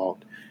countries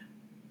involved.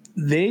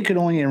 They could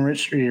only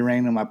enrich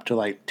uranium up to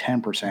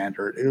 10%,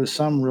 or it was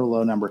some real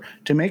low number.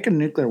 To make a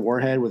nuclear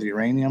warhead with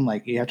uranium,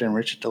 you have to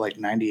enrich it to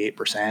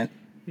 98%.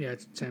 Yeah,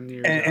 it's 10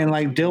 years. And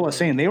like Dill was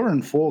saying, they were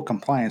in full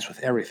compliance with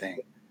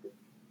everything.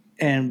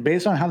 And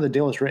based on how the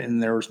deal was written,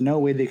 there was no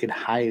way they could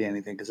hide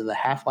anything because of the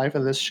half-life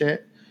of this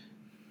shit.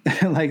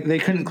 They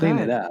couldn't clean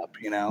it up,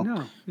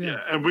 No. Yeah,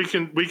 and we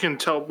can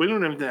tell. We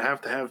don't even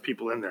have to have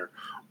people in there.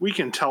 We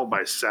can tell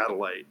by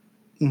satellite.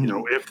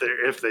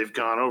 If they've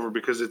gone over,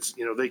 because it's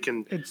they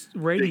can. It's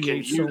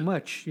radiates so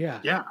much. Yeah.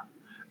 Yeah,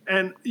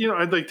 and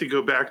I'd like to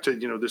go back to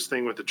this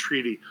thing with the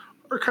treaty.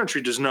 Our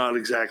country does not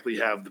exactly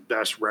have the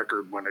best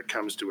record when it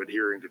comes to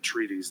adhering to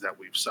treaties that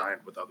we've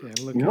signed with others.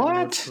 Yeah, look at What?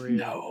 North Korea.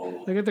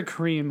 No. Look at the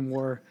Korean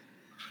War.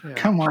 Yeah.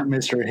 Come on,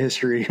 Mr.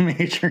 History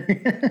Major.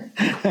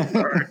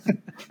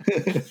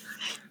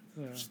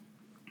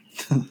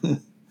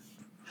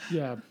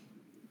 Yeah.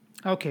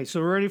 Okay, so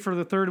we're ready for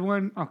the third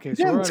one. Okay,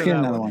 so Yeah, we're let's on get that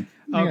another one.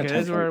 one. Okay,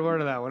 this is we're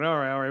to that one. All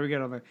right, we get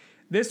on there.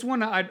 This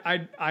one,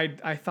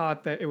 I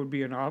thought that it would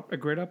be a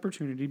great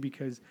opportunity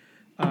because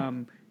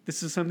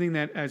this is something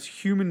that as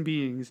human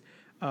beings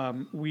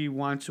we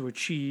want to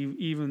achieve,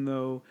 even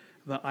though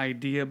the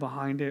idea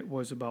behind it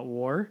was about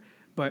war.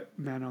 But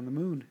man on the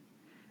moon,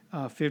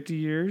 50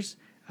 years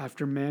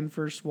after man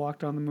first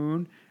walked on the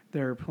moon,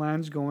 there are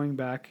plans going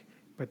back,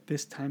 but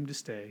this time to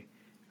stay.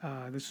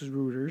 This is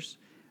Reuters,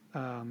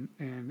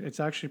 and it's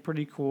actually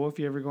pretty cool. If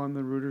you ever go on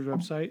the Reuters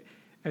website,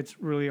 it's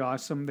really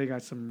awesome. They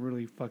got some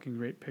really fucking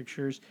great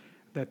pictures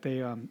that they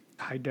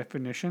high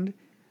definitioned.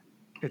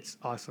 It's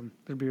awesome.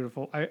 They're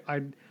beautiful.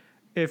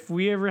 If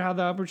we ever have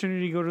the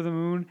opportunity to go to the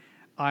moon,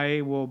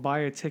 I will buy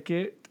a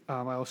ticket.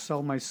 I will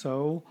sell my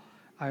soul.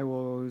 I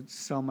will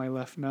sell my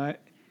left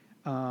nut.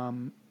 I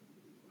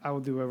will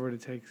do whatever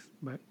it takes.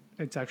 But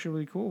it's actually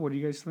really cool. What do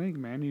you guys think,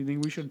 man? Do you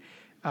think we should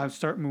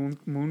start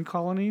moon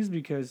colonies?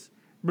 Because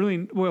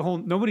really,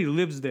 nobody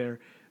lives there.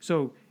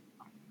 So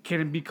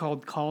can it be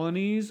called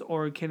colonies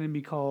or can it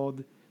be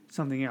called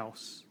something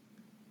else?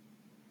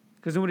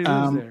 Because nobody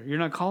lives there. You're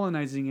not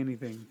colonizing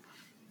anything.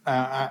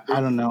 I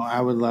don't know.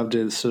 I would love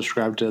to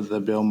subscribe to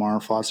the Bill Maher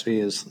philosophy.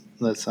 Is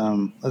let's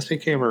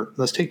take care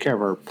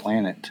of our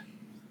planet.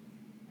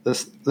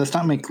 Let's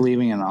not make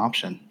leaving an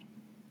option.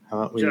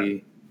 How about we? Yeah.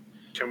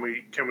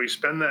 Can we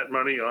spend that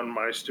money on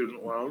my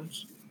student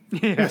loans?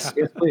 Yes,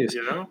 please.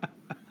 You know,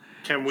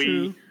 can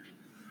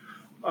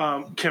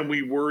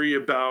we worry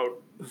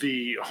about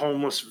the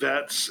homeless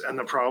vets and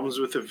the problems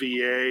with the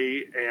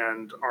VA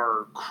and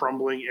our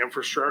crumbling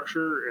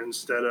infrastructure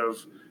instead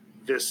of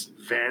this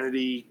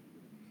vanity,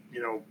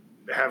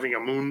 having a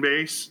moon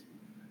base?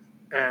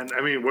 And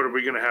I mean, what are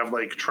we going to have,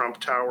 like Trump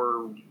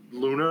Tower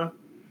Luna?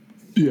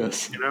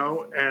 Yes.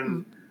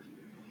 And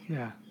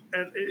yeah,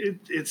 and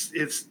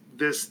it's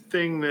this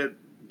thing that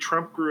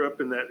Trump grew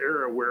up in that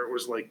era where it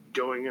was like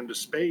going into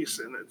space,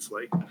 and it's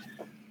like,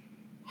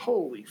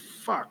 holy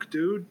fuck,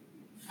 dude.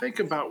 Think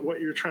about what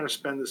you're trying to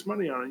spend this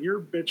money on, and you're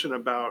bitching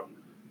about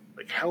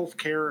like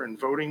healthcare and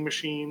voting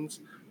machines.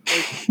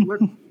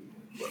 Like,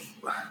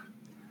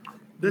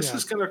 this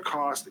is going to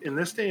cost in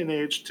this day and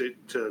age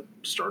to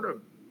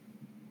start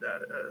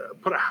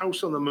put a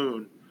house on the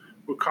moon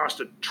would cost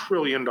 $1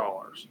 trillion.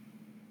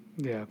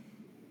 Yeah.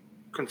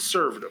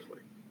 Conservatively.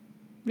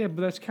 Yeah,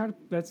 but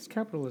that's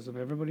capitalism.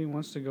 Everybody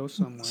wants to go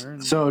somewhere.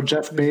 And so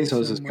Jeff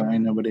Bezos is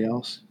going, nobody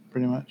else,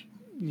 pretty much.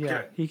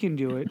 Yeah, he can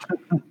do it.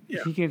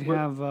 Yeah. He can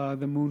have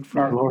the moon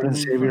front. Our Lord and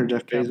Savior,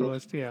 Jeff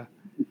capitalist. Bezos.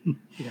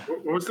 Yeah.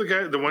 What was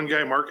the one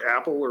guy, Mark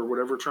Apple or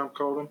whatever Trump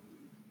called him?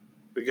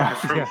 The guy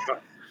from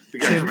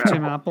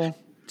Tim Apple.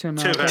 Tim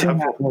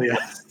Apple,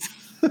 yes.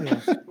 Yeah.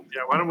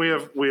 Yeah, why don't we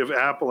have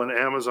Apple and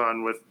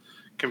Amazon with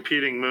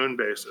competing moon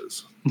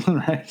bases?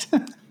 Right.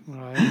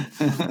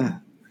 Right.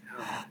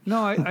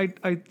 No,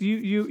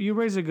 you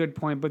raise a good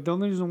point, but the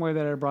only reason why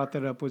that I brought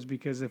that up was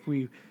because if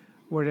we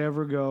were to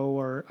ever go,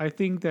 or I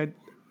think that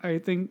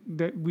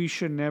we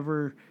should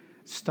never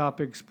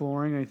stop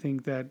exploring. I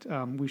think that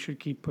we should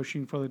keep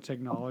pushing for the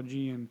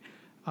technology, and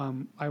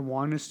I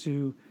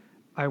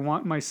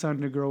want my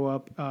son to grow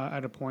up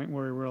at a point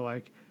where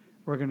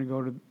we're going to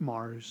go to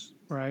Mars,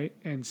 right,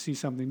 and see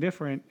something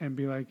different, and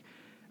be like,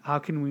 how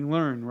can we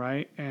learn,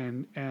 right,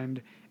 and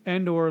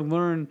or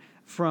learn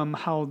from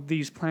how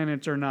these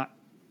planets are not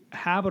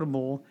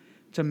habitable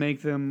to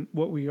make them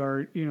what we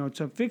are,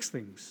 to fix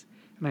things.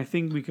 And I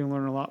think we can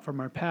learn a lot from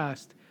our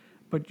past.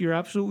 But you're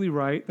absolutely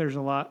right. There's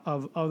a lot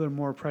of other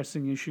more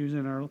pressing issues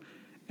in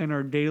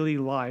our daily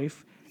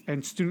life,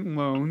 and student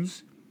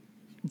loans,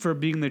 for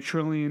being the $1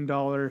 trillion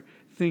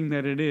thing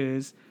that it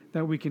is,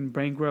 that we can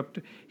bankrupt.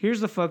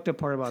 Here's the fucked up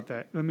part about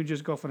that. Let me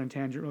just go off on a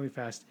tangent really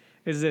fast.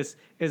 Is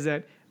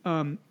that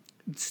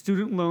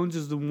student loans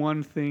is the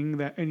one thing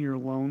that in your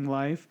loan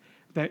life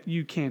that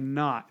you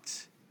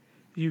cannot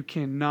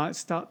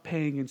stop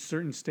paying in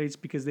certain states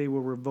because they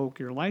will revoke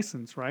your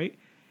license, right?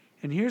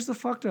 And here's the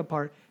fucked up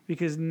part,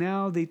 because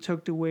now they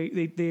took away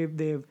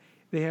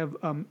they have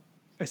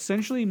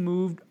essentially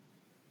moved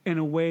in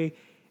a way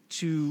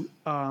to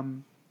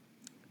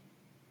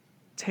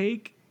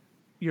take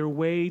your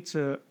way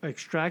to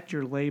extract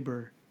your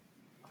labor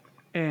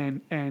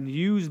and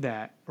use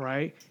that,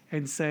 right?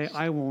 And say,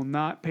 I will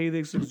not pay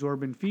this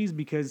exorbitant fees,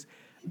 because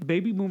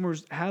baby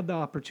boomers had the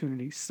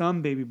opportunity.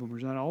 Some baby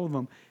boomers, not all of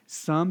them,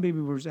 some baby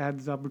boomers had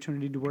this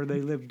opportunity to where they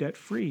live debt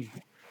free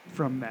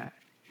from that,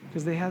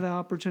 because they had the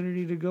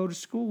opportunity to go to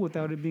school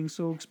without it being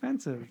so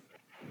expensive.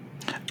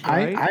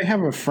 Right? I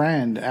have a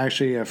friend,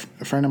 actually, a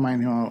friend of mine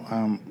who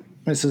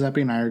Mrs.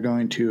 Eppie and I are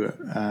going to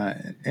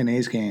an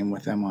A's game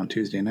with them on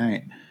Tuesday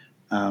night.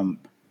 The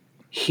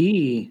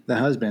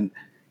husband,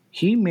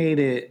 he made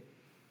it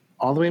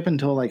all the way up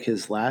until like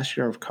his last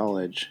year of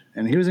college,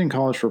 and he was in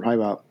college for probably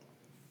about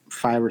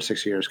 5 or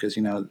 6 years, because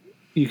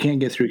you can't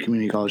get through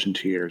community college in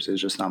 2 years.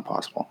 It's just not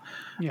possible.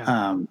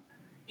 Yeah.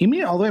 He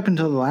made it all the way up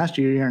until the last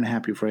year and a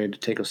half before he had to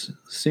take a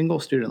single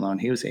student loan.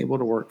 He was able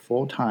to work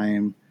full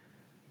time,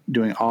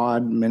 doing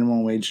odd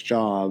minimum wage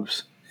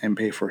jobs, and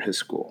pay for his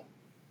school.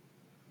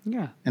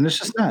 Yeah. And it's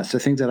just nuts to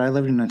think that I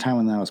lived in a time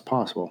when that was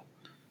possible.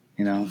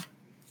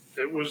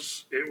 It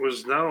was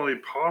not only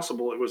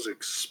possible, it was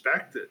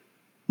expected.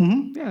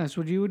 Mm-hmm. Yeah, that's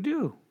what you would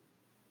do.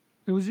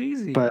 It was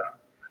easy. But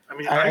I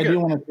mean, I do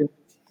want to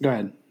go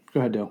ahead.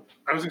 Go ahead, Dill.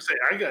 I was going to say,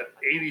 I got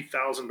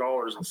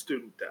 $80,000 in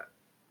student debt.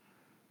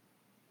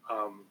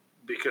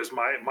 Because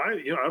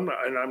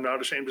I'm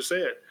not ashamed to say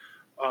it.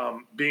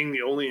 Being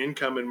the only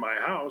income in my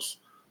house,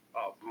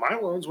 My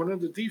loans went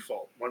into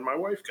default when my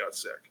wife got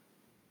sick.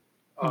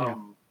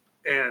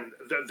 And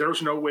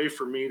there's no way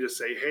for me to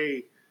say,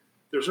 hey,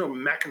 there's no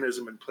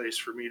mechanism in place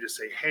for me to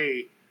say,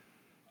 hey,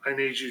 I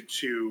need you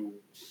to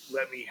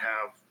let me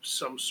have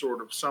some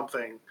sort of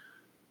something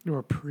Or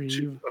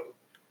reprieve.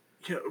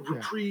 to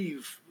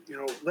reprieve.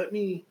 Let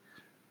me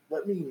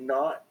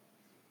not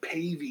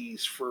pay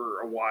these for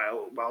a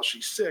while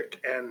she's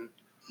sick. And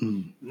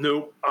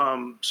nope.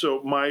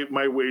 So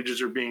my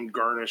wages are being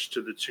garnished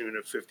to the tune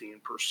of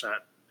 15%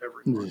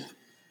 every month.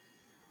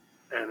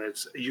 And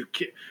it's you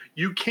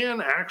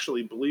can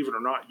actually, believe it or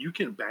not, you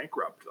can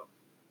bankrupt them.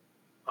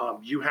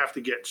 You have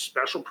to get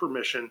special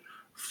permission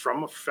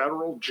from a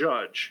federal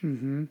judge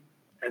and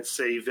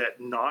say that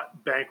not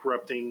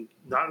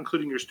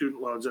including your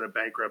student loans in a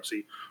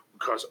bankruptcy will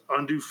cause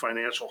undue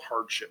financial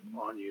hardship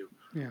on you.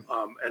 Yeah.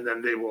 And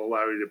then they will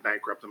allow you to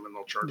bankrupt them and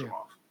they'll charge them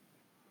off.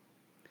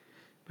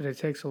 But it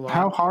takes a lot.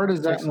 How hard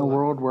is that in a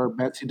world where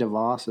Betsy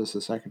DeVos is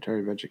the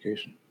Secretary of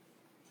Education?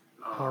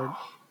 Hard.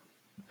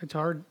 It's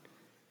hard.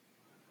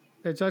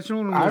 It's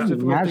actually one of the I most would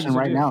difficult things imagine to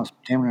right do. now it's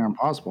damn near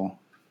impossible.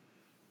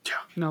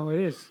 No, it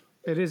is.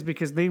 It is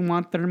because they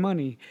want their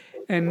money,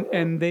 and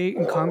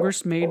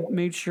Congress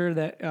made sure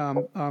that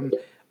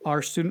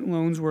our student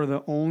loans were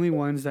the only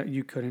ones that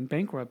you couldn't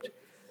bankrupt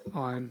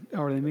on,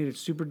 or they made it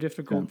super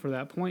difficult for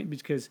that point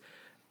because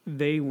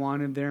they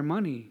wanted their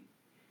money.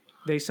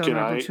 They saw an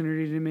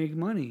opportunity to make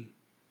money.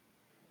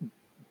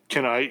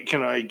 Can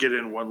I get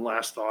in one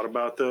last thought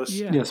about this?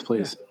 Yeah. Yes,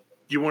 please.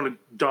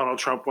 Donald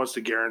Trump wants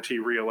to guarantee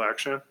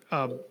re-election.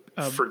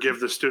 Forgive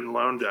the student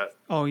loan debt.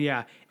 Oh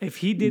yeah, if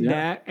he did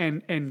that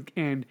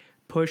and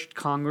pushed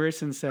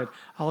Congress and said,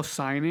 "I'll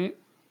sign it,"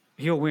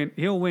 he'll win.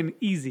 He'll win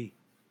easy.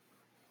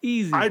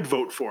 I'd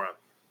vote for him.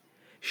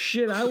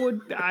 Shit, I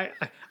would.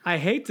 I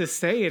hate to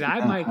say it.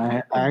 I might.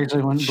 I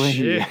actually wouldn't blame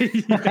you.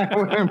 I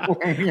wouldn't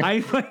blame you.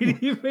 I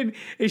might even.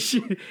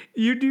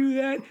 You do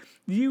that,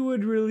 you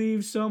would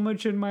relieve so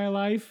much in my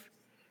life.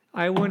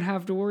 I wouldn't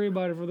have to worry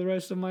about it for the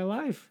rest of my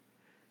life.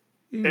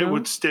 It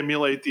would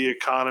stimulate the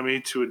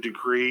economy to a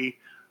degree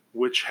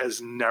which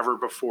has never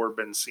before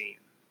been seen.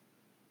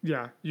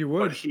 Yeah, you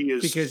would. But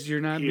because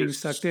you're not being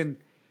sucked in.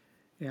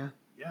 Yeah.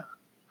 Yeah.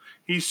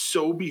 He's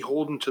so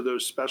beholden to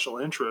those special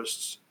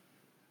interests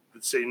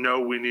that say, no,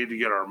 we need to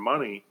get our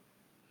money.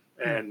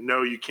 And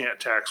no, you can't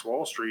tax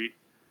Wall Street.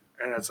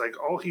 And it's like,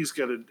 all he's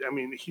got to,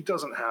 he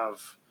doesn't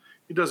have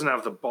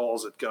the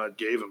balls that God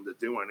gave him to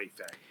do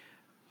anything.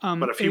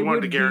 But if he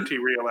wanted to guarantee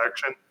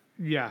re-election,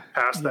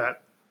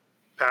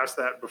 pass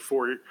that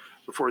before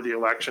the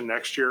election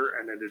next year,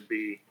 and it'd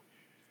be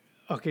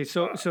okay.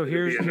 So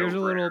here's a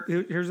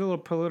little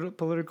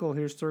political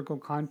historical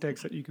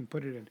context that you can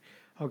put it in.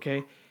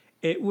 Okay,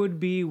 it would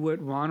be what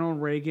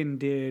Ronald Reagan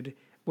did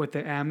with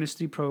the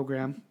amnesty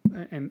program,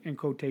 and in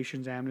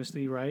quotations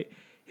amnesty, right?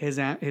 His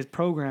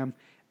program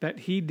that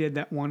he did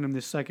that won him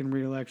the second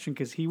re-election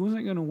because he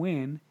wasn't going to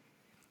win.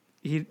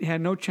 He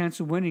had no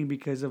chance of winning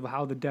because of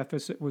how the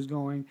deficit was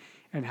going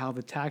and how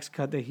the tax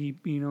cut that he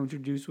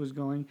introduced was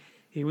going.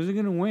 He wasn't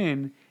going to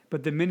win,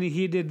 but the minute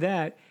he did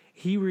that,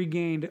 he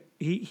gained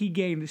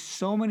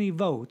so many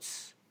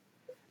votes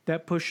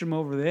that pushed him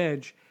over the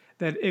edge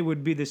that it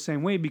would be the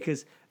same way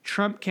because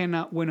Trump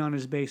cannot win on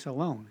his base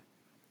alone.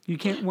 You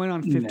can't win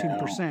on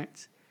 15%. No.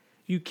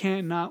 You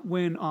cannot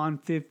win on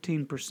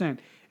 15%.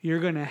 You're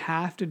going to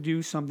have to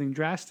do something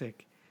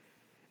drastic.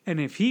 And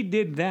if he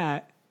did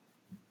that,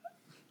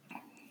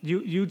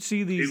 you'd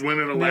see these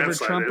never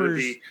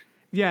Trumpers.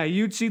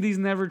 You'd see these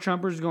never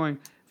Trumpers going,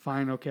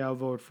 fine, okay, I'll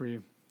vote for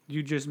you.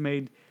 You just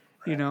made,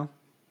 you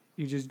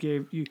just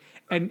gave you,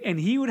 and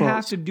he would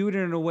have to do it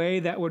in a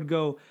way that would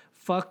go,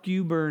 fuck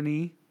you,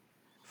 Bernie,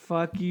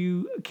 fuck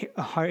you,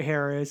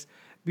 Harris,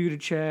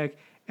 Buttigieg,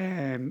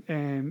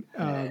 and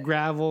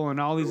Gravel, and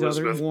all these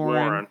Elizabeth other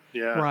Warren,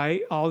 yeah,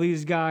 right? All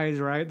these guys,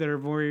 right, that are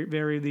very,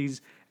 very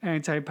these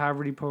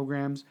anti-poverty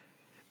programs.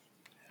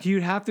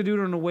 You'd have to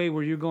do it in a way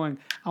where you're going,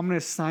 I'm going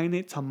to sign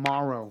it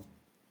tomorrow.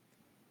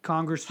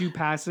 Congress, you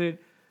pass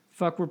it.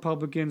 Fuck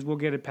Republicans, we'll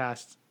get it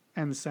passed.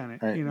 And the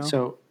Senate, right.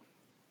 So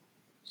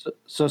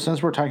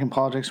since we're talking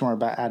politics and we're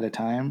about out of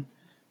time,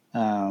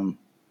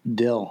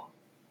 Dill,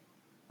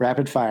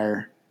 rapid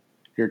fire,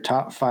 your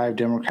top 5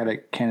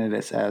 Democratic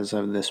candidates as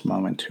of this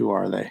moment, who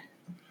are they?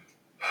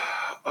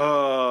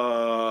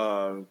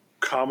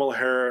 Kamala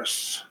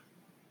Harris,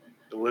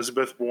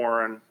 Elizabeth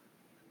Warren,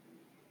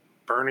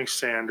 Bernie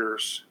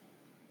Sanders,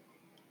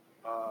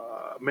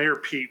 Mayor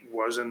Pete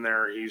was in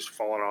there. He's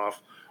fallen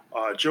off.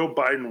 Joe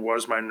Biden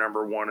was my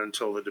number one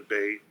until the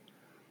debate.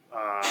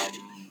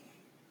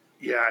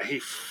 He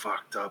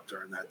fucked up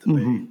during that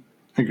debate.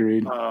 Mm-hmm.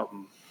 Agreed. God,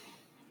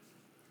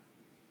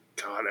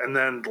 and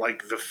then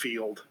like the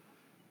field,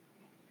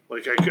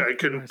 like I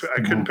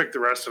couldn't pick the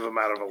rest of them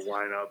out of a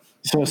lineup.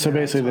 So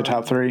basically, the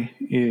top 3.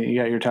 You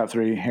got your top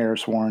 3: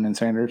 Harris, Warren, and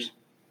Sanders.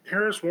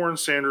 Harris, Warren,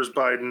 Sanders,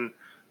 Biden,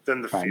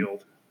 then the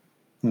field.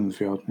 In the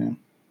field, yeah.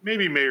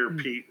 Maybe Mayor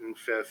Pete in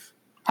 5th.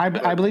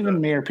 I believe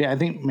in Mayor Pete. I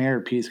think Mayor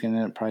Pete's going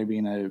to probably be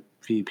in a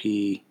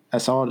VP a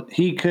solid.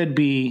 He could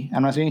be.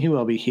 I'm not saying he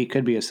will be. He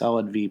could be a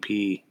solid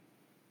VP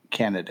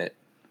candidate.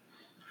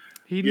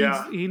 He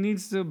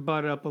needs to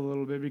butt up a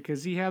little bit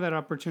because he had that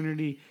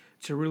opportunity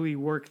to really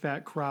work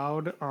that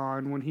crowd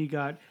on when he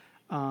got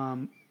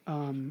um,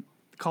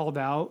 called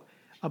out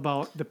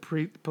about the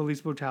police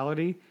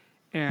brutality,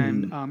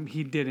 and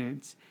he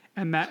didn't,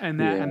 and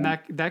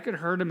that could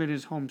hurt him in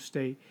his home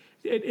state.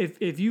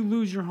 If you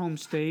lose your home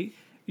state,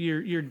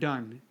 you're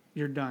done.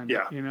 You're done.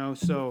 Yeah. You know,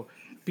 so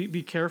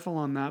be careful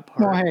on that part.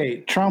 Well,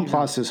 hey, Trump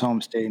lost his home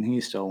state and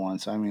he still won.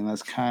 So I mean,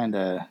 that's kind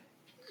of.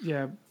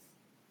 Yeah.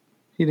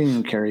 He didn't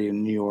even carry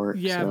in New York.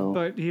 Yeah, so.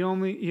 but he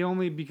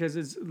only because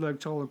it's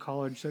electoral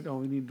college that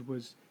all he needed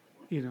was,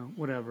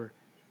 whatever,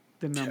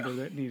 the number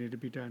that needed to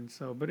be done.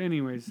 So, but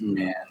anyways,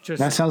 Man, just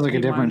that sounds like a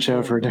be different show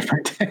mindful. for a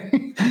different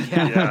day.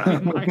 Yeah,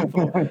 be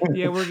mindful.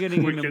 Yeah, we're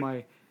getting into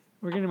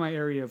my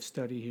area of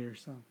study here.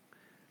 So,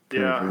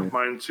 Yeah,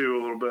 mine too,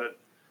 a little bit.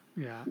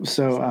 yeah.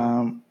 So,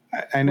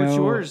 I know. What's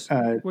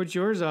yours? What's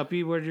yours,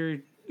 Uppy? What are your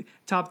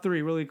top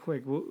three, really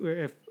quick?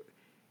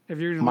 If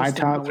you're gonna my list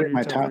them out, top what three, are your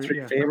my top three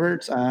yeah.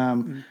 favorites.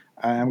 I'm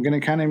going to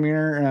kind of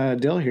mirror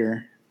Dill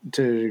here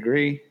to a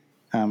degree.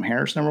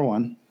 Harris number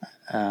one.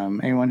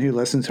 Anyone who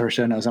listens to our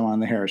show knows I'm on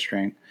the Harris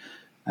train.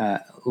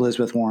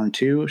 Elizabeth Warren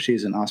 2.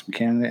 She's an awesome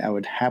candidate. I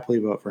would happily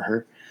vote for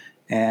her.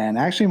 And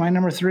actually, my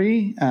number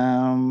 3,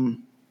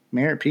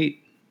 Mayor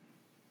Pete.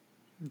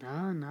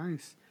 Ah,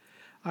 nice.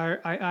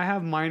 I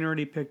have mine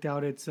already picked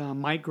out. It's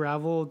Mike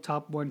Gravel,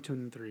 top 1, 2,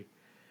 and 3.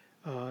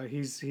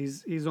 He's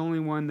the only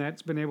one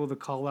that's been able to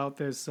call out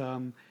this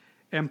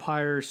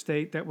empire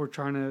state that we're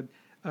trying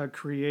to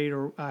create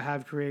or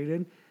have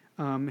created.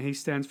 He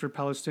stands for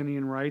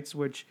Palestinian rights,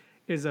 which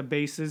is a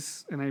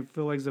basis, and I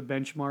feel like is a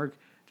benchmark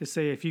to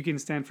say if you can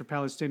stand for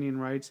Palestinian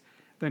rights,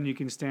 then you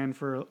can stand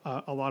for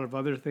a lot of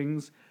other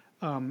things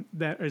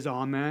that is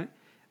on that.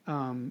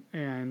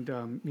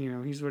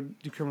 He's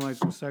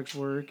decriminalized sex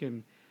work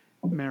and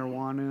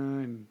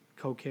marijuana and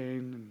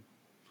cocaine and.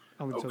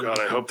 Oh God!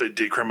 I hope they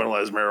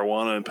decriminalize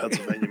marijuana in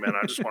Pennsylvania, man.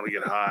 I just want to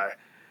get high.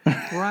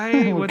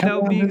 Right,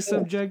 without being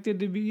subjected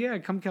to be. Yeah,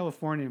 come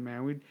California,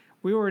 man.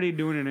 We already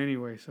doing it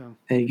anyway. So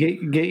hey,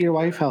 get your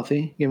wife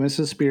healthy. Get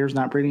Mrs. Spears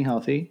not breeding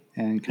healthy,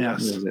 and come out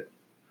and visit.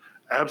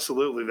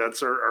 Absolutely,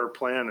 that's our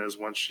plan. Is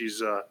once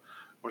she's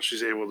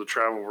able to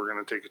travel, we're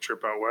going to take a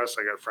trip out west.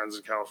 I got friends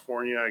in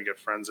California. I got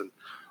friends in.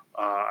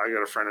 I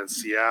got a friend in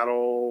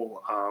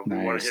Seattle. We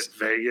want to hit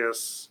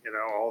Vegas.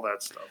 All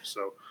that stuff.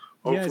 So.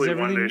 Hopefully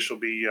one day she'll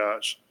be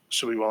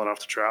well enough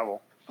to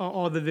travel.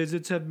 All the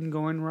visits have been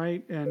going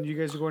right, and you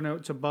guys are going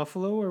out to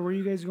Buffalo, or where are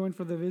you guys going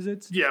for the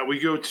visits? Yeah, we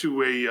go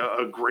to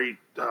a great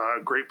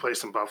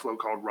place in Buffalo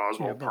called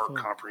Roswell Park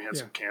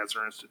Comprehensive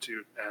Cancer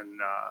Institute, and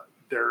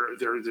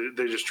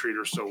they just treat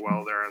her so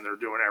well there, and they're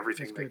doing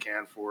everything they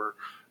can for her.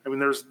 I mean,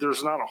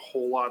 there's not a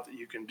whole lot that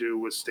you can do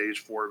with stage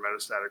 4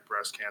 metastatic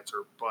breast cancer,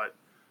 but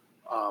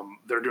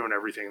they're doing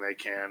everything they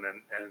can,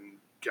 and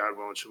God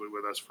willing, she'll be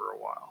with us for a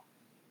while.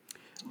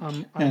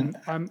 I'm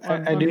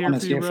I do want to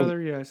see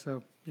brother. Yeah,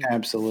 so yeah.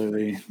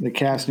 Absolutely, the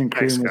cast and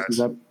crew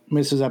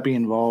misses up being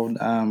involved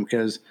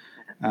because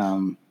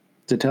to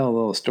tell a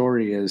little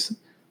story is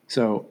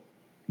so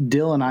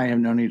Dill and I have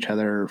known each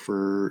other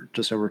for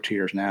just over 2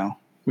 years now.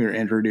 We were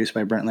introduced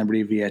by Brent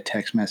Liberty via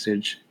text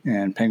message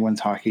and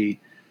Penguins hockey.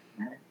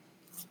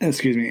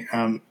 Excuse me.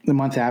 The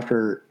month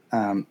after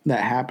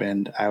that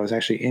happened, I was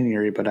actually in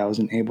Erie, but I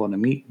wasn't able to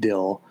meet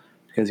Dill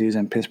because he was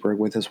in Pittsburgh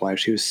with his wife.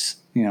 She was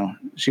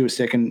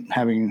sick and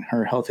having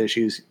her health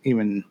issues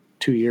even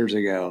 2 years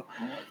ago.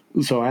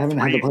 So I haven't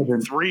had the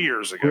pleasure. 3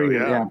 years ago,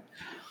 yeah.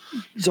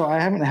 So I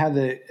haven't had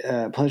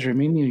the pleasure of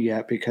meeting you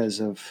yet because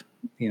of,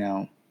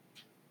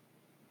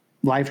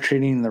 life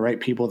treating the right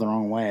people the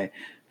wrong way.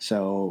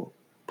 So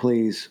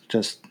please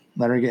just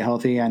let her get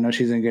healthy. I know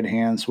she's in good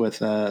hands with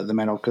the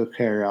medical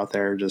care out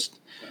there.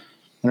 Just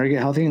let her get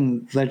healthy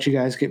and let you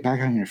guys get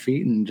back on your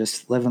feet and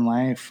just living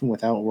life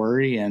without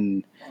worry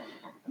and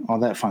all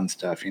that fun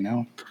stuff,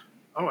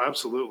 Oh,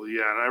 absolutely,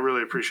 yeah, and I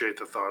really appreciate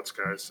the thoughts,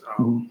 guys.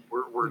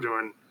 We're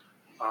doing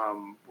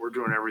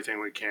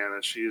everything we can,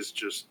 and she is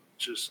just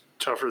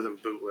tougher than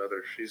boot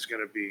leather. She's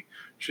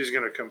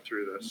gonna come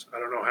through this. I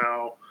don't know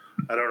how,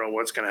 I don't know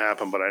what's gonna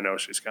happen, but I know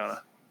she's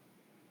gonna.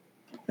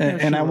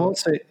 And I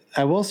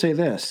will say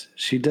this: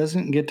 she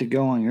doesn't get to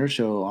go on your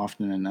show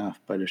often enough,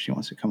 but if she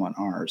wants to come on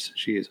ours,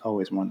 she is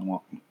always more than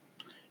welcome.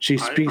 She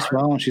speaks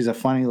well, and she's a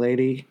funny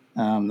lady.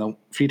 The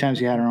few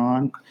times you had her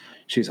on,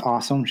 she's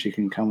awesome. She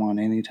can come on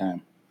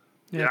anytime.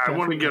 Yeah, I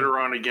want to get her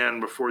on again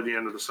before the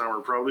end of the summer.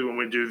 Probably when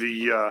we do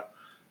the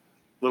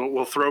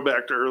we'll throw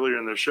back to earlier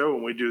in the show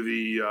when we do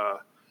the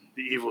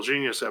Evil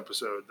Genius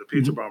episode, the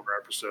Pizza Bomber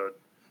episode.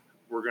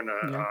 We're gonna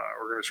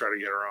try to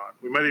get her on.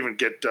 We might even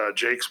get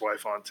Jake's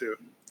wife on too.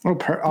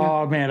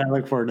 Oh man, I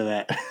look forward to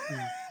that.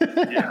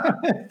 Yeah.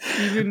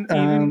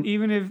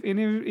 even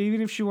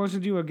if she wants to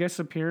do a guest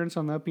appearance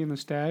on Uppy and the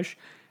Stash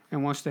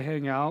and wants to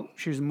hang out,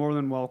 she's more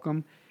than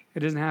welcome. It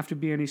doesn't have to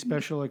be any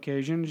special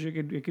occasions.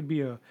 It could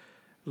be a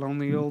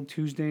lonely old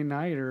Tuesday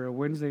night or a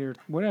Wednesday or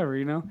whatever,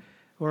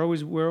 we're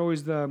always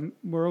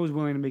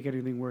willing to make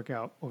anything work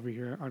out over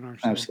here on our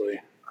show.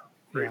 Absolutely.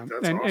 Great, Yeah.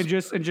 that's and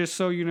awesome. just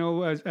so you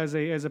know, as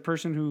a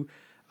person who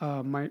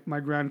my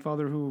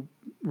grandfather who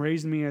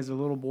raised me as a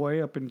little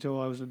boy up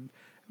until I was a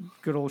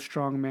good old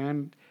strong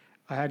man,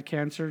 I had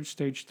cancer,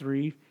 stage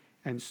 3,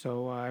 and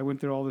so I went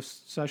through all the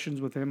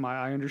sessions with him.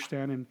 I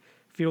understand and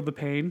feel the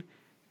pain,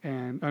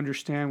 and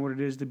understand what it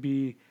is to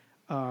be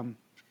on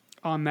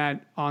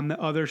the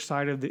other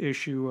side of the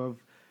issue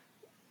of,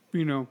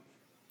 you know,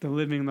 the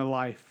living the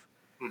life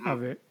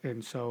of it.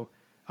 And so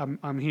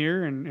I'm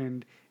here,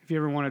 and if you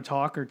ever want to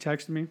talk or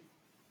text me,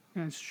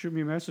 shoot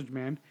me a message,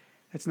 man.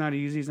 It's not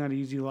easy. It's not an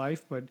easy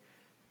life, but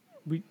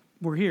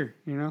we're here.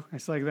 You know,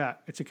 it's like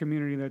that. It's a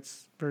community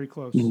that's very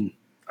close. I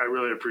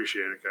really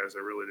appreciate it, guys. I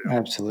really do.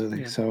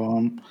 Absolutely. Yeah.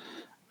 So,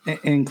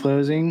 in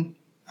closing,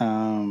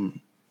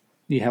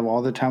 you have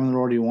all the time in the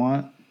world you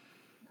want.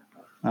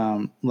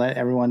 Let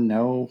everyone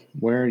know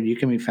where you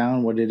can be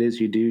found, what it is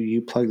you do.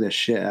 You plug the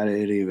shit out of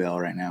Idiotville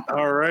right now.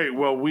 All right.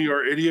 Well, we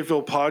are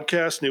Idiotville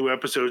Podcast. New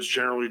episodes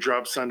generally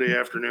drop Sunday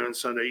afternoon,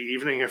 Sunday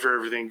evening, if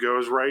everything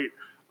goes right.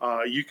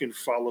 You can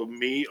follow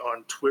me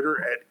on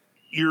Twitter at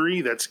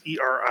Erie. That's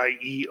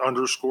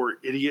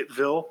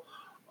ERIE_Idiotville.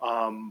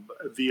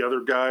 The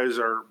other guys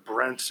are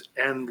Brent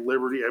and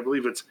Liberty. I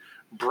believe it's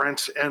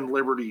Brent and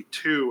Liberty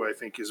 2, I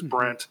think is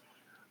Brent.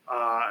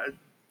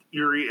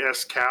 Erie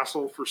S.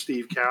 Castle for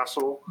Steve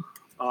Castle.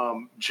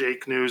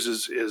 Jake News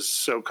is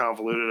so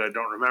convoluted I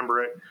don't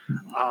remember it.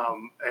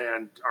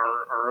 And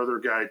our other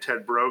guy,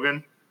 Ted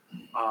Brogan.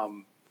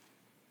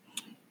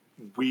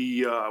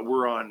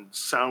 We're on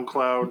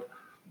SoundCloud,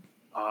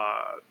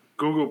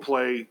 Google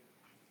Play,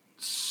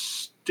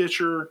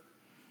 Stitcher,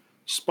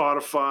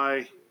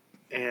 Spotify,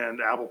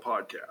 and Apple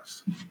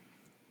Podcasts.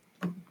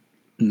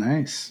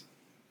 Nice.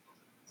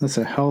 That's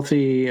a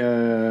healthy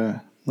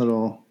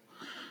little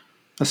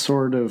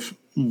sort of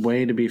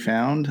way to be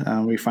found.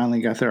 We finally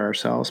got there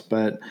ourselves,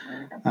 but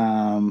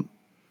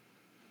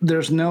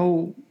there's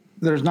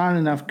not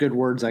enough good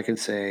words I could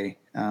say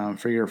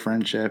for your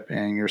friendship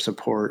and your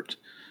support.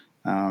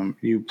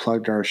 You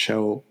plugged our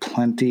show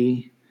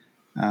plenty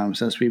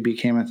since we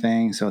became a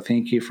thing. So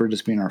thank you for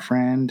just being our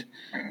friend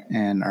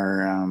and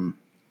our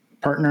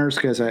partners,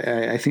 because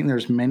I think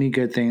there's many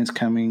good things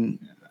coming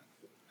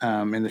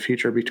in the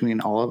future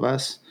between all of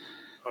us.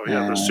 Oh,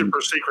 yeah, the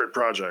Super Secret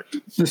Project.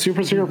 The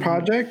Super Secret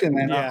Project. And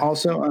then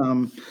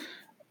also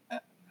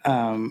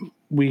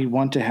we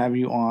want to have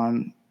you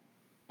on,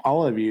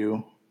 all of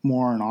you,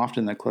 more and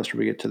often the closer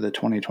we get to the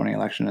 2020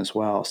 election as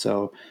well.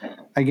 So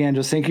again,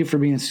 just thank you for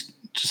being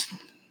just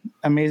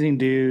amazing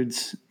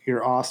dudes.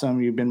 You're awesome.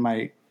 You've been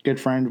my good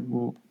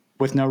friend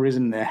with no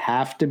reason to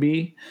have to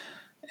be.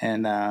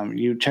 And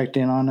you checked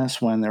in on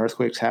us when the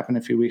earthquakes happened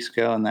a few weeks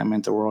ago, and that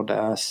meant the world to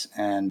us.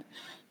 And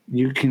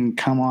you can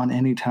come on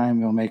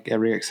anytime. We'll make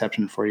every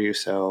exception for you.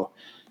 So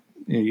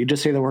you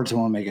just say the words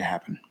and we'll make it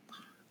happen.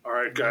 All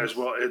right, guys.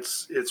 Well,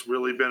 it's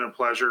really been a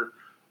pleasure.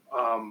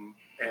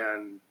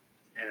 And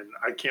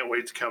I can't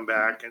wait to come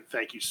back. And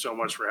thank you so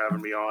much for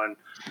having me on.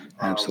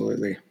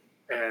 Absolutely.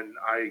 And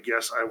I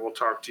guess I will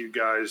talk to you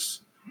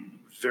guys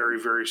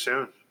very, very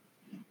soon.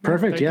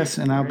 Perfect. Thank Yes.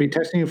 you. And I'll be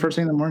texting you first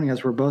thing in the morning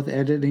as we're both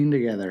editing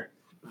together.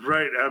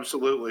 Right.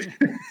 Absolutely.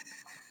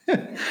 All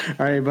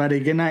right, buddy.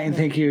 Good night. And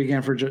thank you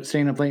again for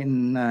staying up late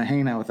and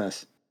hanging out with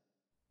us.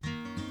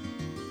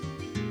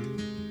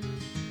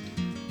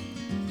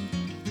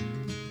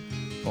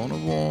 On a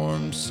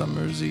warm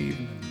summer's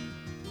evening,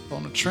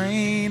 on a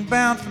train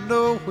bound for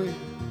nowhere,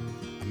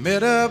 I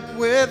met up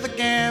with a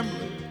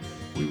gambler.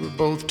 We were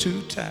both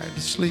too tired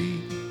to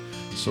sleep,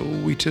 so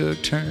we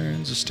took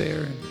turns of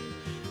staring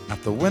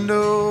out the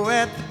window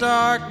at the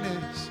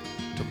darkness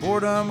till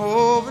boredom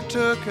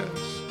overtook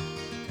us,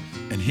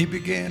 and he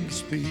began to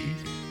speak.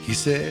 He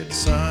said,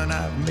 "Son,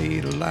 I've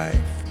made a life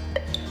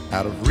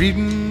out of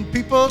reading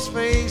people's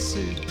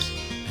faces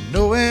and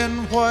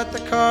knowing what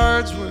the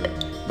cards were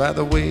by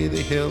the way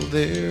they held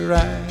their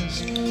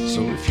eyes.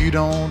 So if you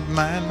don't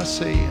mind my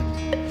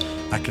saying,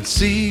 I can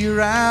see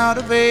you're out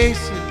of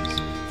aces.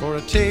 For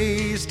a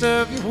taste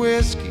of your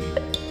whiskey,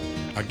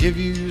 I'll give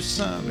you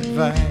some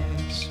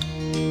advice."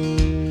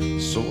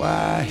 So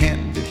I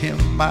handed him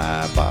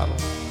my bottle,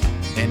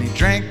 and he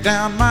drank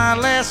down my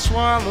last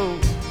swallow.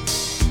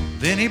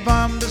 Then he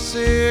bummed a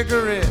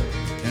cigarette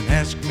and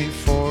asked me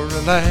for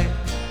a light.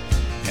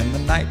 And the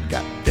night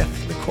got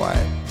deathly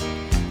quiet,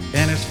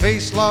 and his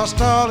face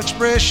lost all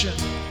expression.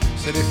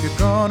 Said, "If you're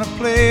gonna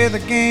play the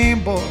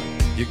game, boy,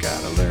 you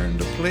gotta learn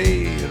to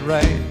play it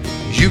right.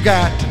 You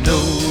got to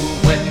know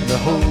when to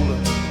hold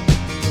 'em,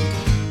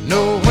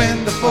 know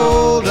when to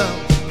fold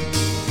 'em,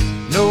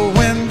 know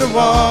when to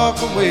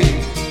walk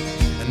away,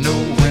 and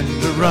know when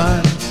to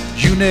run.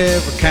 You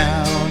never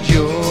count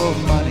your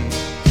money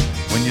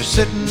when you're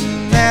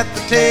sitting at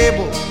the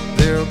table.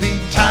 There'll be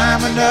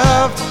time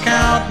enough for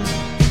counting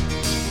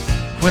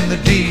when the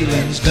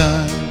dealing's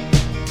done.